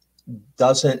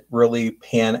doesn't really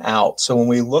pan out. So when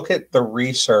we look at the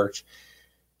research,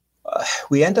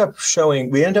 we end up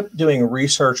doing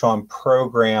research on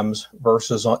programs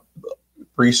versus on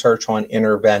research on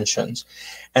interventions.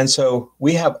 And so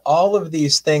we have all of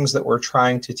these things that we're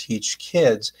trying to teach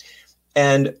kids,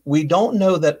 and we don't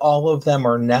know that all of them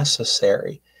are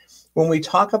necessary. When we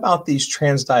talk about these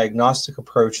transdiagnostic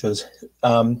approaches,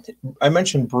 I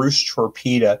mentioned Bruce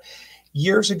Chorpita.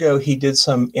 Years ago, he did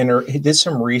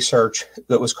some research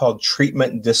that was called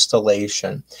treatment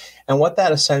distillation. And what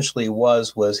that essentially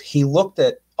was he looked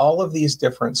at all of these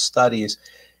different studies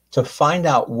to find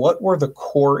out what were the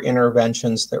core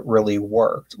interventions that really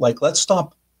worked. Like, let's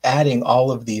stop adding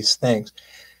all of these things.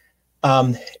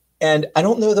 And I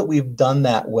don't know that we've done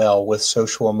that well with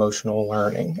social emotional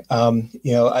learning.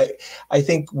 I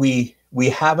think we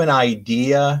have an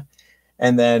idea,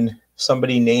 and then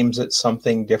somebody names it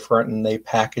something different and they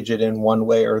package it in one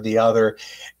way or the other.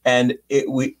 And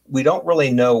we don't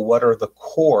really know what are the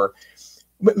core,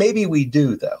 but maybe we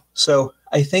do though. So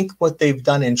I think what they've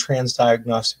done in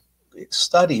transdiagnostic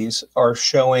studies are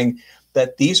showing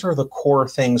that these are the core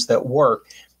things that work.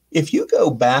 If you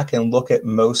go back and look at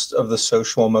most of the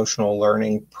social emotional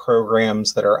learning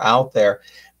programs that are out there,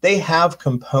 they have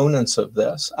components of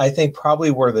this. I think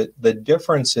probably where the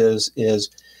difference is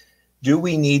do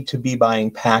we need to be buying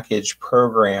packaged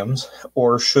programs,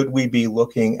 or should we be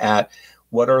looking at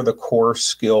what are the core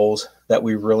skills that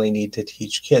we really need to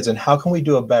teach kids, and how can we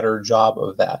do a better job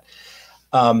of that?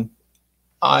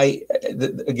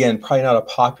 Again, probably not a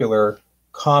popular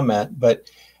comment, but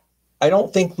I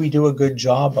don't think we do a good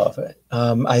job of it.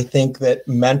 I think that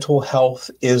mental health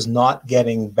is not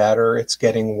getting better, it's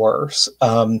getting worse.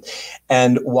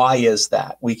 And why is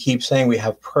that? We keep saying we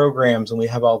have programs and we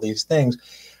have all these things,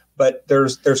 but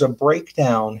there's a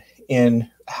breakdown in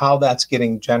how that's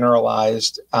getting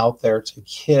generalized out there to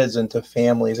kids and to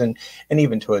families and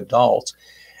even to adults.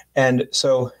 And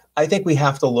so I think we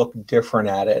have to look different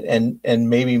at it and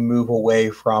maybe move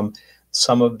away from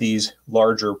some of these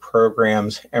larger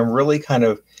programs and really kind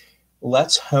of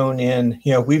let's hone in.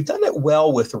 We've done it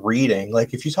well with reading.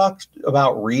 Like, if you talk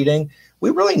about reading, we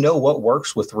really know what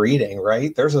works with reading,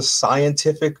 right? There's a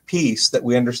scientific piece that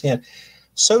we understand.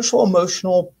 Social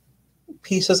emotional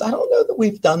pieces, I don't know that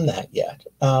we've done that yet.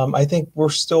 I think we're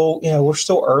still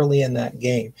early in that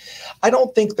game. I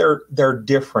don't think they're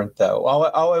different though.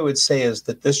 All I would say is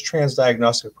that this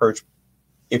transdiagnostic approach,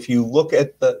 if you look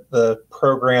at the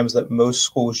programs that most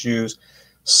schools use,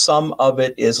 some of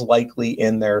it is likely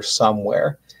in there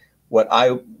somewhere. What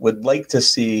I would like to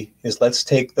see is let's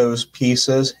take those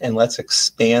pieces and let's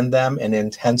expand them and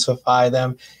intensify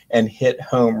them and hit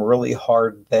home really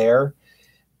hard there.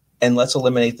 And let's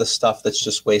eliminate the stuff that's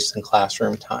just wasting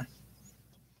classroom time.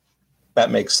 That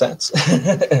makes sense.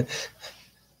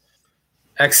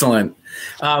 Excellent.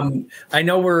 I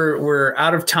know we're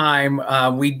out of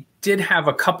time. We did have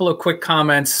a couple of quick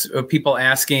comments of people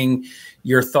asking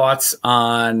your thoughts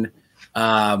on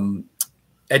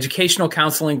educational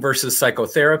counseling versus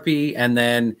psychotherapy, and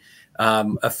then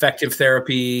effective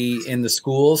therapy in the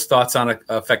schools. Thoughts on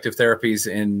effective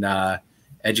therapies in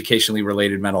educationally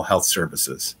related mental health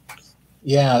services.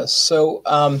 Yeah. So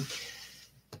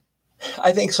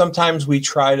I think sometimes we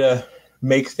try to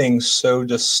make things so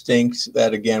distinct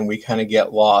that, again, we kind of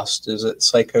get lost. Is it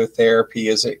psychotherapy?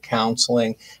 Is it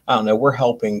counseling? I don't know. We're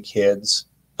helping kids.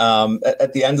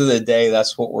 At the end of the day,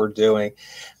 that's what we're doing.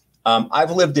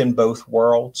 I've lived in both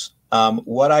worlds.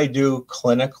 What I do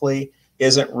clinically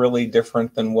isn't really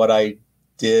different than what I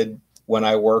did when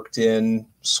I worked in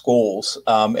schools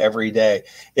every day.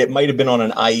 It might have been on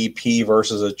an IEP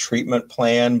versus a treatment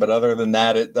plan, but other than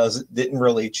that, it didn't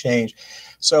really change.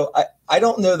 So I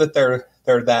don't know that they're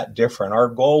that different. Our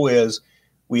goal is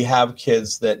we have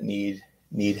kids that need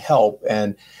help,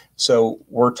 and so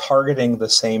we're targeting the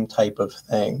same type of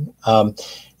thing.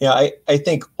 I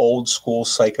think old school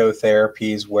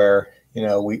psychotherapies where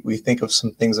we think of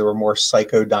some things that were more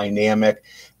psychodynamic,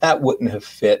 that wouldn't have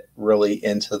fit really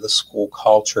into the school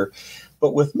culture.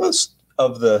 But with most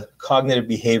of the cognitive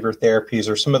behavior therapies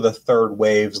or some of the third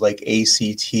waves like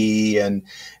ACT and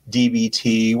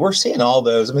DBT, we're seeing all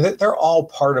those. I mean, they're all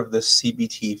part of this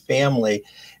CBT family,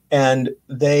 and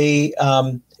they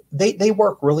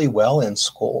work really well in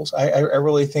schools. I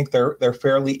really think they're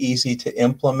fairly easy to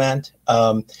implement.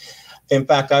 In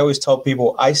fact, I always tell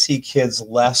people I see kids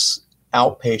less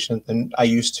outpatient than I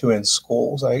used to in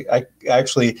schools. I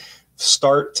actually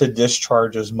start to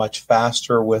discharges much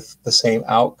faster with the same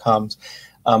outcomes.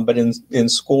 But in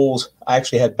schools, I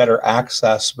actually had better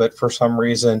access, but for some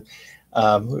reason,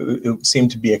 It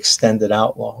seemed to be extended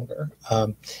out longer.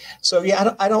 So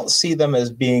yeah, I don't see them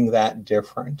as being that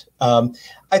different.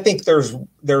 I think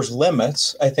there's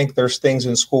limits. I think there's things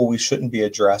in school we shouldn't be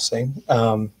addressing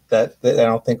that I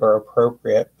don't think are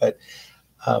appropriate. But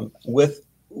with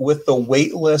the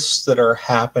wait lists that are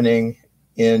happening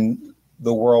in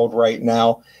the world right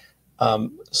now,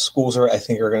 schools I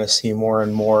think are going to see more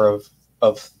and more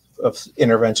of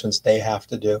interventions they have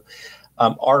to do.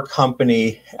 Our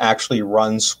company actually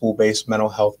runs school-based mental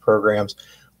health programs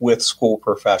with school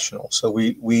professionals. So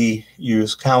we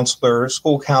use counselors,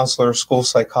 school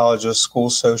psychologists, school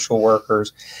social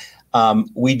workers.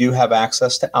 We do have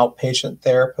access to outpatient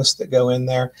therapists that go in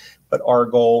there, but our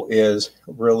goal is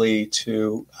really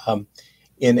to,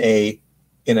 in a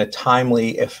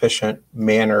timely, efficient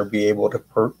manner, be able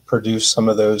to produce some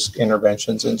of those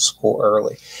interventions in school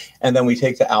early. And then we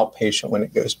take the outpatient when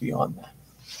it goes beyond that.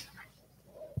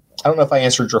 I don't know if I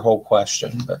answered your whole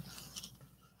question, but.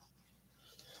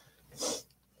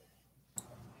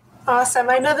 Awesome.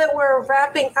 I know that we're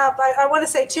wrapping up. I want to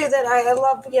say too that I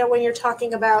love, when you're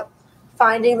talking about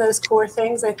finding those core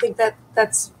things, I think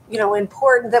that's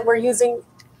important that we're using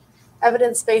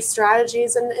evidence-based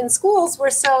strategies. And in schools, we're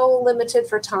so limited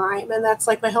for time. And that's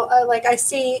like my whole, I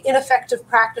see ineffective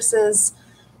practices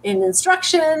in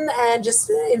instruction and just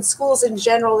in schools in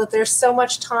general, that there's so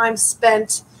much time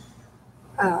spent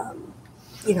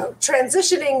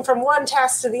transitioning from one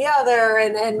task to the other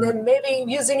and maybe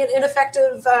using an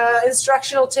ineffective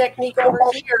instructional technique over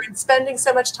here and spending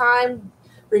so much time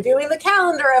reviewing the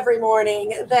calendar every morning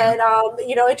that,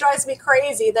 it drives me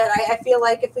crazy that I feel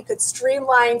like if we could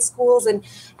streamline schools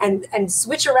and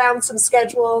switch around some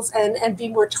schedules and be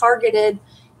more targeted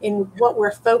in what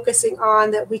we're focusing on,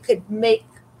 that we could make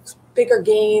bigger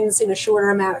gains in a shorter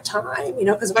amount of time,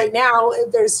 because right now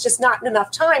there's just not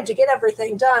enough time to get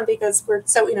everything done because we're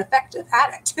so ineffective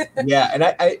at it. Yeah. And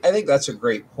I think that's a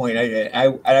great point.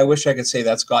 I wish I could say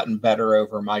that's gotten better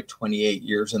over my 28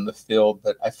 years in the field,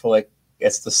 but I feel like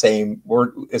it's the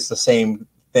same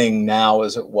thing now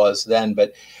as it was then.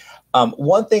 But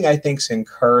one thing I think is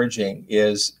encouraging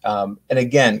is, and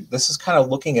again, this is kind of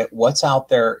looking at what's out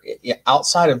there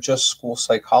outside of just school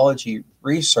psychology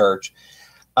research.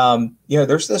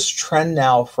 There's this trend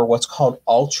now for what's called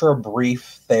ultra brief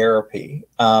therapy.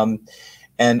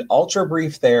 And ultra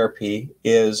brief therapy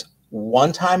is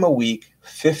one time a week,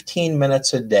 15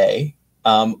 minutes a day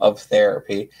of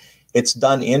therapy. It's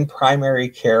done in primary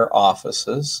care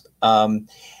offices.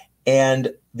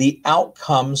 And the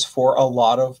outcomes for a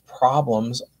lot of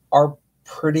problems are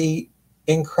pretty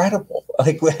incredible.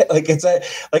 I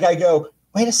go,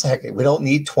 wait a second, we don't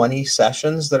need 20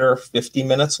 sessions that are 50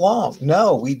 minutes long.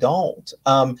 No, we don't.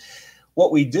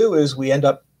 What we do is we end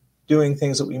up doing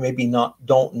things that we maybe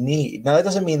don't need. Now, that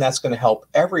doesn't mean that's going to help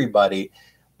everybody,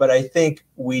 but I think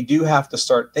we do have to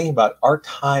start thinking about our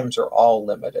times are all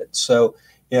limited. So,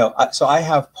 so I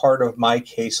have part of my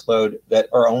caseload that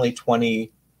are only 20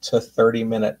 to 30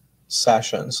 minute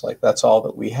sessions. Like that's all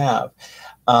that we have.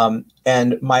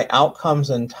 And my outcomes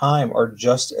and time are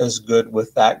just as good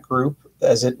with that group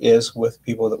as it is with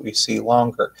people that we see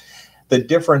longer. The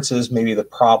difference is maybe the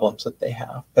problems that they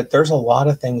have, but there's a lot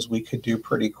of things we could do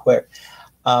pretty quick.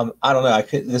 I don't know.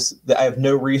 I have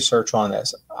no research on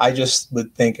this. I just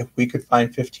would think if we could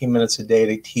find 15 minutes a day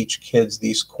to teach kids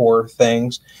these core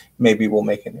things, maybe we'll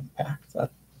make an impact.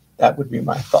 That would be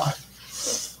my thought.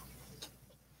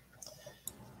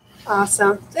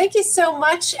 Awesome. Thank you so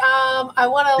much. I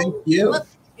want to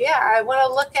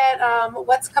look at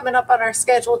what's coming up on our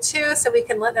schedule too, so we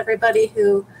can let everybody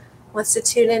who wants to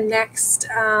tune in next.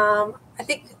 I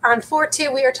think on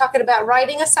 4/2 we are talking about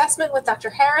writing assessment with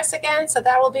Dr. Harris again, so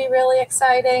that will be really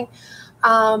exciting.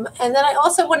 And then I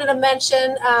also wanted to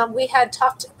mention we had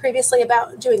talked previously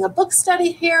about doing a book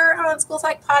study here on School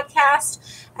Psych Podcast,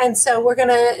 and so we're going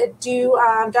to do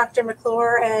Dr.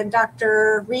 McClure and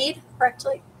Dr. Reed,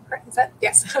 correctly? Is that?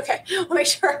 Yes. Okay. We'll make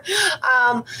sure.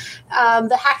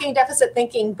 The Hacking Deficit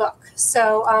Thinking book.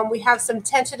 So we have some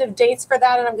tentative dates for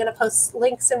that, and I'm going to post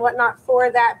links and whatnot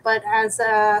for that. But as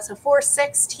so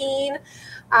 4/16,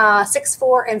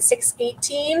 6/4, and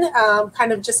 6/18,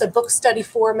 kind of just a book study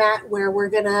format where we're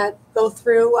going to go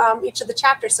through each of the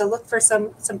chapters. So look for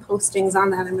some postings on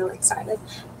that. I'm really excited.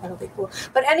 That'll be cool.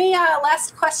 But any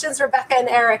last questions, Rebecca and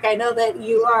Eric? I know that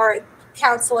you are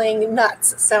counseling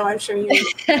nuts, so I'm sure you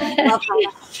love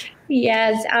that.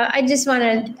 Yes, I just want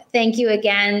to thank you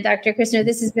again, Dr. Christner.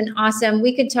 This has been awesome.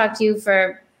 We could talk to you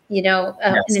for, an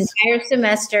entire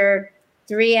semester,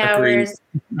 3 hours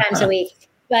times a week.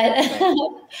 But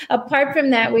apart from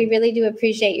that, we really do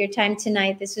appreciate your time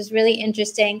tonight. This was really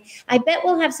interesting. I bet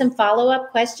we'll have some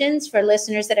follow-up questions for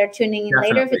listeners that are tuning in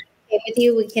later. If it's okay with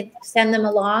you, we could send them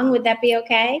along. Would that be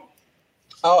okay?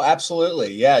 Oh,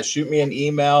 absolutely. Yeah. Shoot me an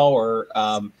email, or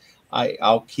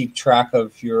I'll keep track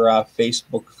of your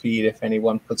Facebook feed if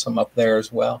anyone puts them up there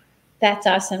as well. That's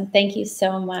awesome. Thank you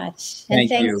so much. And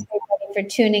thanks everybody for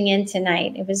tuning in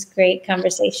tonight. It was a great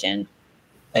conversation.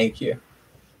 Thank you.